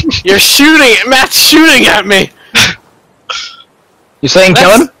 You're shooting! Matt's shooting at me! You saying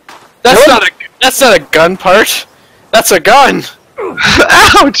kill him? That's not a gun part! That's a gun!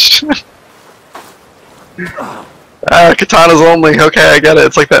 Ouch! Katanas only. Okay, I get it.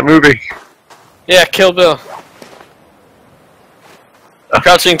 It's like that movie. Yeah, Kill Bill.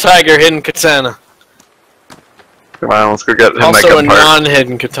 Crouching Tiger, Hidden Katana. Come on, let's go get him that Also a gun part.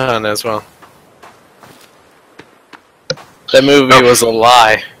 non-hidden katana as well. That movie was a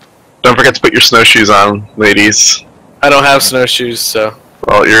lie. Don't forget to put your snowshoes on, ladies. I don't have snowshoes, so...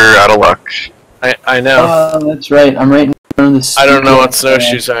 Well, you're out of luck. I know. Oh, that's right. I'm right in front of the I don't know what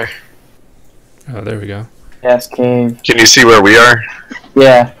snowshoes are. Oh, there we go. Gas cave. Can you see where we are?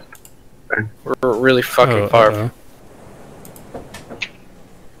 Yeah. We're really fucking far. I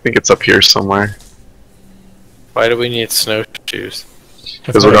think it's up here somewhere. Why do we need snowshoes?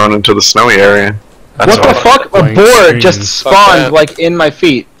 Because we're going into the snowy area. That's What the fuck? A Blank board screen. just Fuck spawned, that. like, in my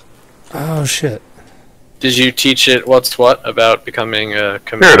feet. Oh shit. Did you teach it what's what about becoming a Here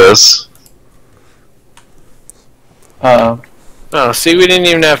commander? it is. Uh-oh. Oh, see, we didn't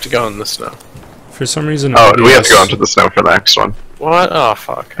even have to go in the snow. For some reason. Oh, we have to go OBS into the snow for the next one. What? Oh,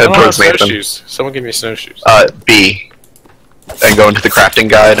 fuck. I Head don't have towards Nathan. snowshoes. Someone give me snowshoes. B. And go into the crafting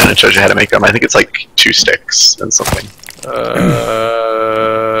guide, and it shows you how to make them. I think it's like 2 sticks and something.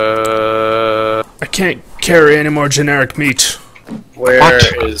 I can't carry any more generic meat. Where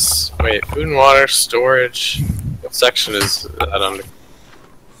is... Wait, food and water, storage... What section is that under?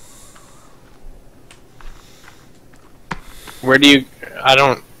 Where do you... I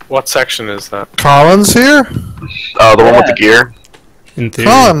don't... What section is that? Colin's here? Oh, the one with the gear? In theory.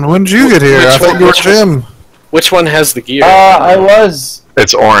 Colin, when did you get here? I thought you were Jim. Which one has the gear? I was.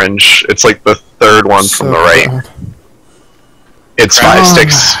 It's orange. It's like the 3rd one from the right. It's 5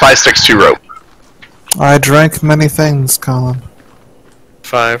 sticks. 5 sticks, 2 rope. I drank many things, Colin.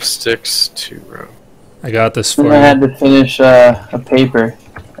 5 sticks, 2 rope. I got this for Then you. I had to finish a paper,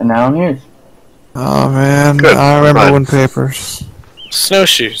 and now I'm here. Oh man, Good. I remember Fine. when papers.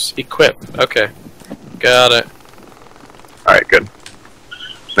 Snowshoes. Equip. Okay. Got it. Alright, good.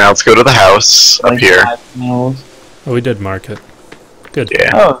 Now let's go to the house up Like here. 5 animals. Oh, we did mark it. Good.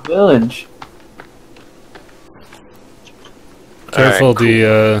 Yeah. Oh, village. Careful,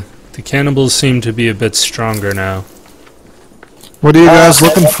 Alright, the cannibals seem to be a bit stronger now. What are you guys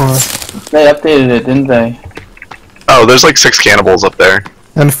looking for? They updated it, didn't they? Oh, there's like 6 cannibals up there.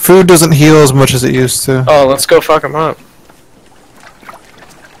 And food doesn't heal as much as it used to. Oh, let's go fuck them up.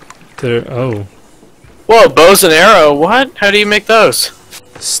 Oh, Whoa, bows and arrow. What? How do you make those?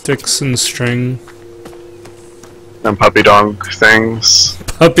 sticks and string. And puppy dog things.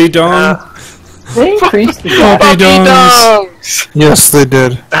 Puppy dong? They increased the Puppy gas. dogs. Yes, they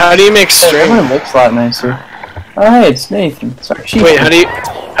did. How do you make That string? one looks a lot nicer. Oh, hey, it's Nathan. Sorry, sheep. Wait, how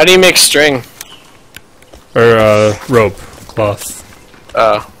do you make string? Or rope, cloth.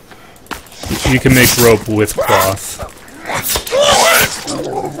 Oh. You can make rope with cloth.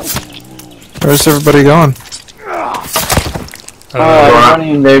 Where's everybody going? I'm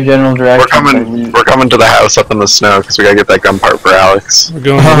running in their general direction. We're coming to the house up in the snow because we gotta get that gun part for Alex. We're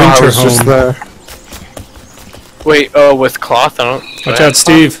going to I winter was just home. there. Wait, oh, with cloth? I don't. Watch out,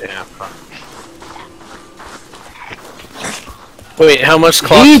 Steve. Yeah. Wait, how much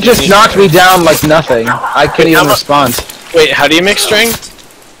cloth? He do you just need? knocked me down like nothing. I couldn't Wait, how even mu- respond. Wait, how do you make string?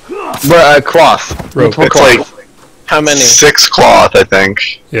 Cloth. Rope. Multiple It's cloth. like How many? 6 cloth, I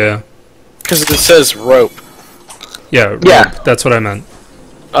think. Yeah. Because it says rope. Yeah, rope. Yeah. That's what I meant.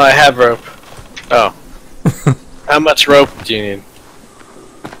 Oh, I have rope. Oh. How much rope do you need?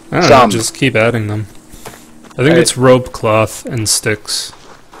 I don't know, Some. just keep adding them. I think Right. it's rope, cloth, and sticks.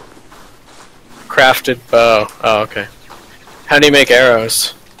 Crafted bow. Oh, okay. How do you make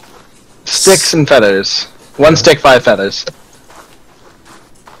arrows? Sticks and feathers. 1 stick, 5 feathers.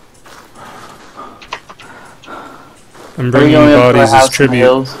 I'm Are we bringing going up to our bodies house as in the tribute.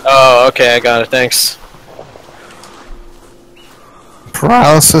 hills? Oh, okay, I got it. Thanks.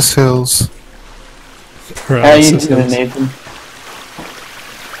 Paralysis Hills. How you Paralysis doing, hills. Nathan?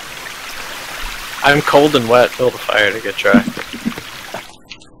 I'm cold and wet. Build a fire to get dry.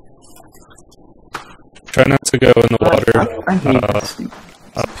 Try not to go in the water I hate this.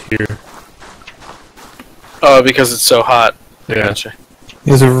 up here. Oh, because it's so hot. Yeah. Gotcha.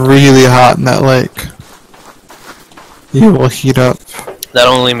 It's really hot in that lake. You will heat up. That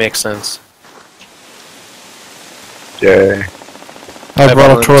only makes sense. Yay. I brought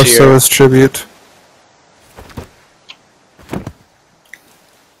a volunteer. torso as tribute.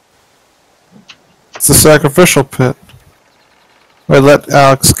 It's the sacrificial pit. Wait, let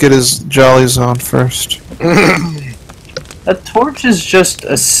Alex get his jollies on first. A torch is just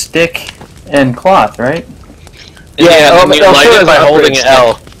a stick and cloth, right? Yeah, and you I'll light show it as by an holding upgrade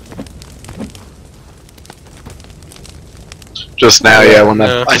L. Just now, yeah, when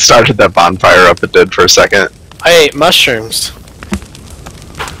Yeah. I started that bonfire up, it did for a second. I ate mushrooms.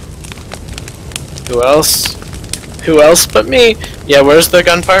 Who else? Who else but me? Yeah, where's the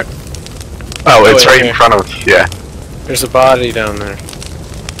gun part? Oh, it's wait, right here. in front of, yeah. There's a body down there.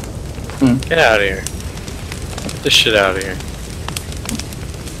 Hmm. Get out of here. Get this shit out of here.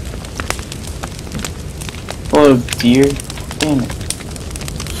 Oh dear. Damn it.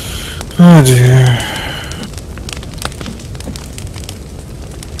 Oh dear.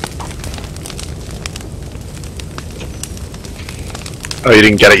 Oh, you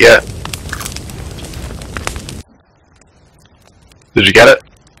didn't get it yet? Did you get it?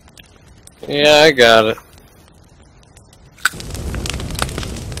 Yeah, I got it.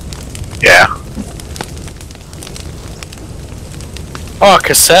 Yeah. Oh,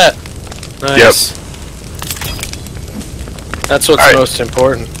 cassette. Nice. That's what's Alright. most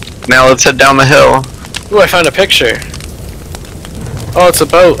important. Now let's head down the hill. Ooh, I found a picture. Oh, it's a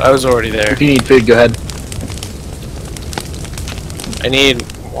boat. I was already there. If you need food, go ahead. I need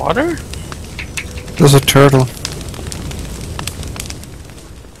water? There's a turtle.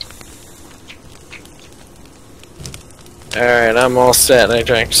 Alright, I'm all set. I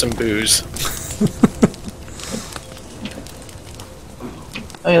drank some booze.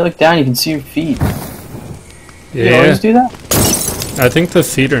 Oh, you look down, you can see your feet. You Yeah. always do that? I think the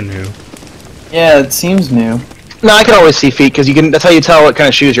feet are new. Yeah, it seems new. No, I can always see feet because you can. That's how you tell what kind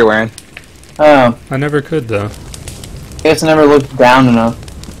of shoes you're wearing. Oh, I never could though. I guess I never looked down enough.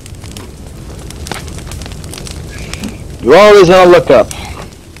 You always want to look up.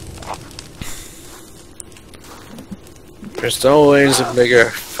 There's always a bigger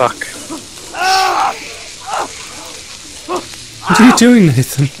fuck. What are you doing,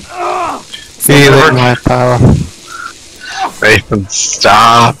 Nathan? Feeling my power. Nathan,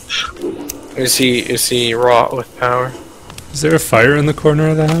 stop. Is he wrought with power? Is there a fire in the corner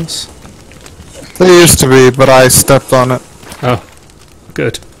of the house? There used to be, but I stepped on it. Oh,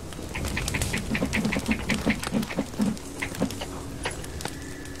 good.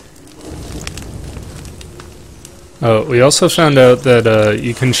 Oh, we also found out that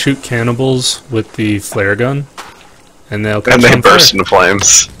you can shoot cannibals with the flare gun, and they'll catch And they on burst fire. into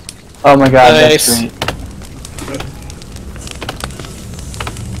flames. Oh my god, Nice. that's great.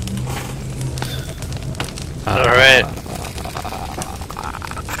 Alright.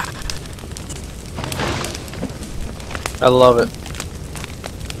 I love it.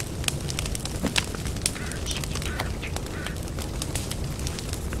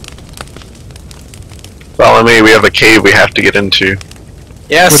 Follow me, we have a cave we have to get into.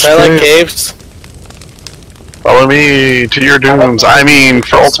 Yes, Which I like cave? caves. Follow me to your dooms. I mean,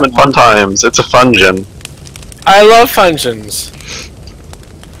 for ultimate fun times, it's a fungeon. I love fungeons.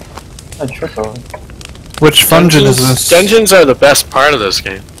 A trick over. Which fungeon is this? Dungeons are the best part of this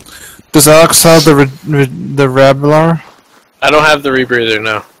game. Does Alex have the Rabbler? I don't have the rebreather,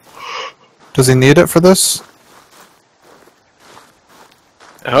 no. Does he need it for this?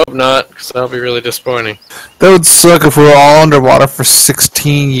 I hope not, because that'll be really disappointing. That would suck if we were all underwater for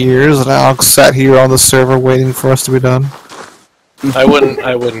 16 years and Alex sat here on the server waiting for us to be done. I wouldn't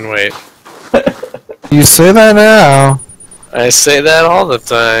wait. You say that now. I say that all the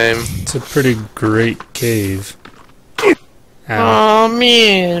time. It's a pretty great cave. Ow. Oh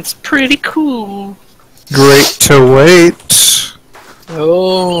man, it's pretty cool. Great to wait.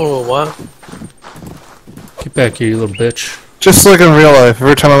 Oh, wow. Get back here, you little bitch. Just like in real life,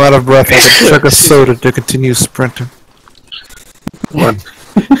 every time I'm out of breath, I can chug a soda to continue sprinting. What?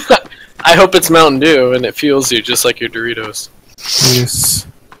 I hope it's Mountain Dew and it fuels you just like your Doritos. Yes.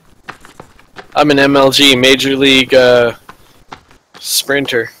 I'm an MLG, Major League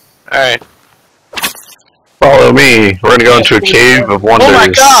Sprinter. Alright. Follow me. We're gonna go into a cave of wonders. Oh my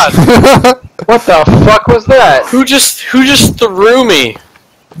god! What the fuck was that? Who just threw me?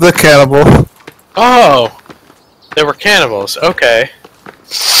 The cannibal. Oh! They were cannibals, okay.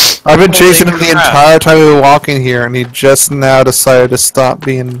 I've been chasing him the crap. entire time we were walking here, and he just now decided to stop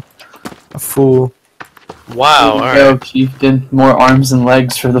being a fool. Wow, There you go, alright. Chieftain. More arms and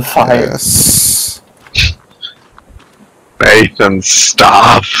legs for the fire. Yes. Nathan,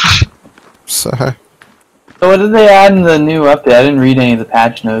 stop. Sorry. So what did they add in the new update? I didn't read any of the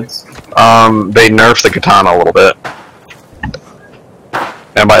patch notes. They nerfed the katana a little bit.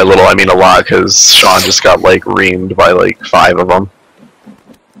 And by a little, I mean a lot, because Sean just got, like, reamed by, like, 5 of them.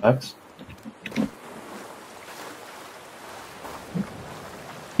 Sucks.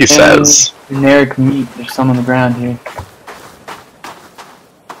 He says. Generic meat. There's some on the ground here.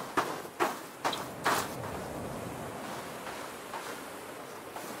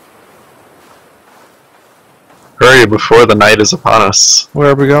 Hurry before the night is upon us. Where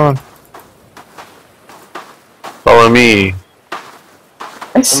are we going? Follow me.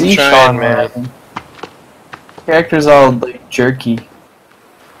 I see trying, Sean, man. man. Character's all like jerky.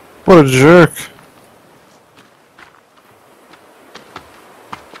 What a jerk.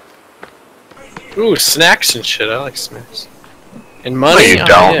 Ooh, snacks and shit. I like snacks. And No, money. you Oh,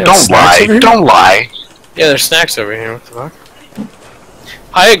 don't. yeah. Don't snacks lie. over here? Don't lie. Yeah, there's snacks over here. What the fuck?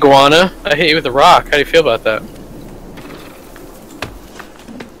 Hi, Iguana. I hit you with a rock. How do you feel about that?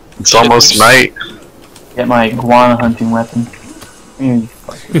 It's almost night. Get my iguana hunting weapon. Here, you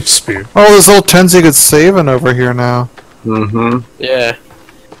fuck. Spear. Oh, there's old Tenzi good saving over here now. Mm-hmm. Yeah.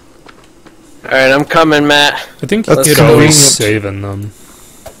 Alright, I'm coming, Matt. I think That's you'd convenient. always saving them.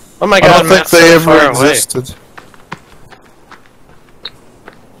 Oh my I god, don't think Matt's they so ever far away. existed.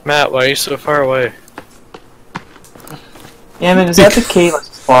 Matt, why are you so far away? Yeah, man, is that the cave I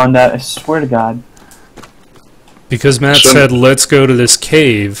spawned at? I swear to God. Because Matt Shouldn't- said, let's go to this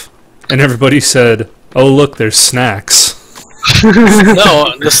cave, and everybody said, oh look, there's snacks.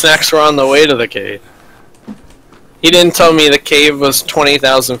 No, the snacks were on the way to the cave. He didn't tell me the cave was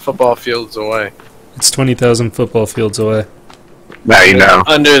 20,000 football fields away. It's 20,000 football fields away. Now you know.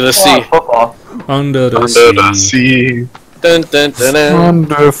 Under the sea. Football. Under the Under sea. the sea. Dun dun dun dun.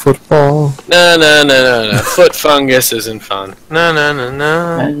 Under football. No, no, no, no, no. Foot fungus isn't fun. No, no, no,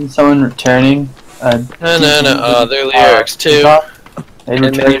 no. And someone returning. No, no, no. Other lyrics too. They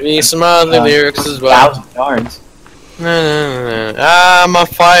And maybe some other lyrics as well. 1,000 yards. No, no, no, no. Ah, I'm on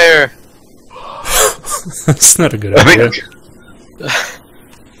fire. That's not a good I idea. think.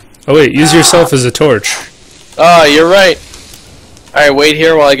 Oh wait, use yourself as a torch. Oh, you're right. Alright, wait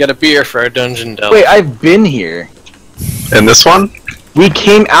here while I get a beer for our dungeon delve. Wait, I've been here. In this one? We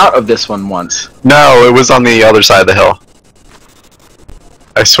came out of this one once. No, it was on the other side of the hill.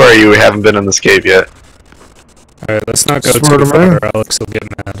 I swear you haven't been in this cave yet. Alright, let's not go Swear too to far me. or Alex will get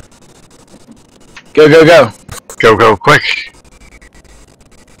mad. Go, go, go. Go, go, quick.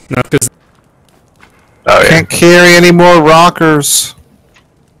 No, because Oh, yeah. Can't carry any more rockers.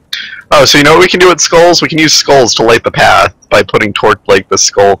 Oh, so you know what we can do with skulls? We can use skulls to light the path by putting like the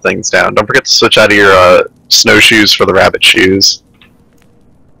skull things down. Don't forget to switch out of your snowshoes for the rabbit shoes.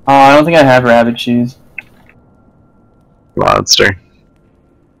 Oh, I don't think I have rabbit shoes. Monster.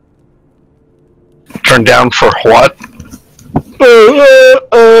 Turn down for what?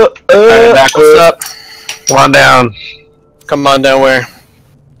 Alright, back what's up? Come on down. Come on down where?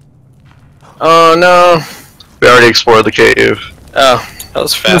 Oh no. We already explored the cave. Oh, that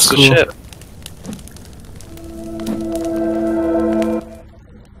was fast That's as cool. shit.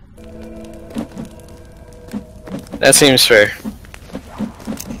 That seems fair.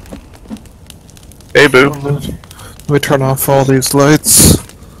 Hey, boo. Let me turn off all these lights.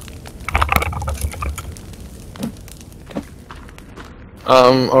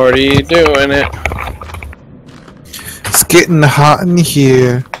 I'm already doing it. It's getting hot in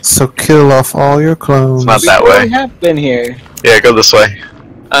here, so kill off all your clones. It's not that We way. have been here. Yeah, go this way.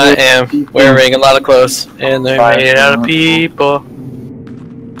 I am wearing a lot of clothes, and they're made out of people.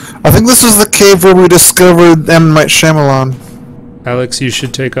 I think this is the cave where we discovered M. Night Shyamalan. Alex, you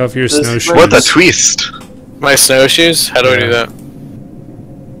should take off your snowshoes. What a twist! My snowshoes? How do I do that?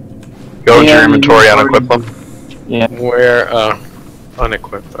 Go into Yeah, your inventory, you unequip them. Yeah. Where?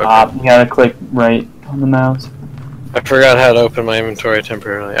 Unequipped. Okay. You gotta click right on the mouse. I forgot how to open my inventory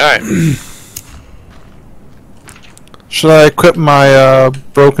temporarily. Alright. Should I equip my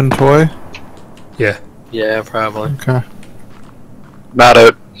broken toy? Yeah. Yeah, probably. Okay. Not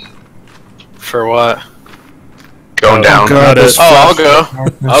out. For what? Going down. God, this I'll go.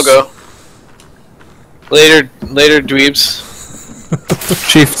 darkness. I'll go. Later, dweebs.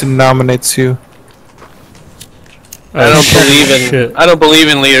 Chieftain nominates you. I don't believe in. Shit. I don't believe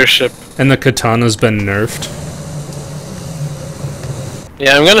in leadership. And the katana's been nerfed.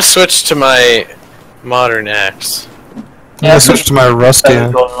 Yeah, I'm gonna switch to my modern axe. Yeah, I switched to my rusty.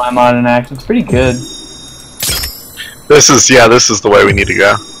 I go to my modern axe. It's pretty good. This is the way we need to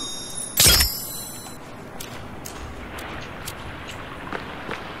go.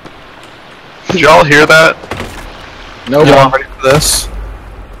 Did y'all hear that? No Yeah, I'm more. ready for this.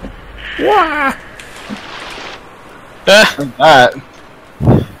 That.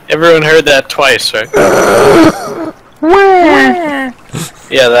 Everyone heard that twice, right?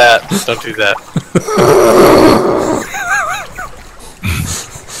 Yeah, that. Don't do that.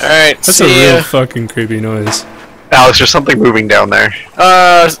 Alright, That's see a real ya. fucking creepy noise. Alex, there's something moving down there.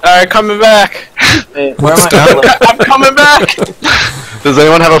 Alright, coming back. Where What's am that? I'm coming back. Does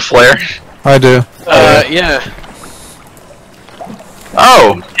anyone have a flare? I do. Yeah.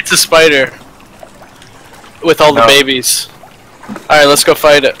 Oh! It's a spider. With all the babies. Alright, let's go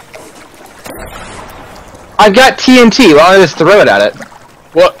fight it. I've got TNT. Why don't I just throw it at it?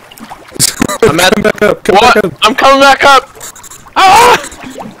 What? I'm at. Come back up, come What? back up. I'm coming back up! Ah!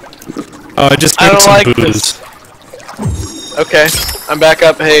 Oh, I just I drank don't some like booze. Okay, I'm back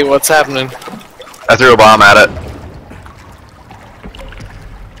up. Hey, what's happening? I threw a bomb at it.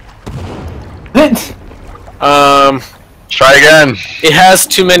 I? Let's try again. It has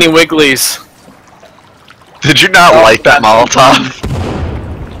too many wigglies. Did you not like that Molotov?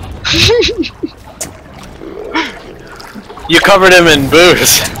 You covered him in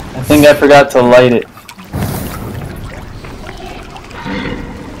booze. I think I forgot to light it.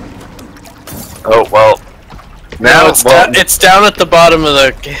 Oh, well. Now It's down at the bottom of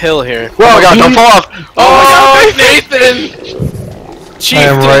the hill here. Oh my god, don't fall off! Oh, my god! Nathan! I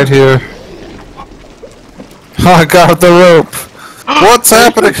am right here. Oh, I got the rope. What's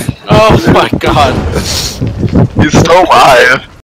happening? Oh my god. He's still alive.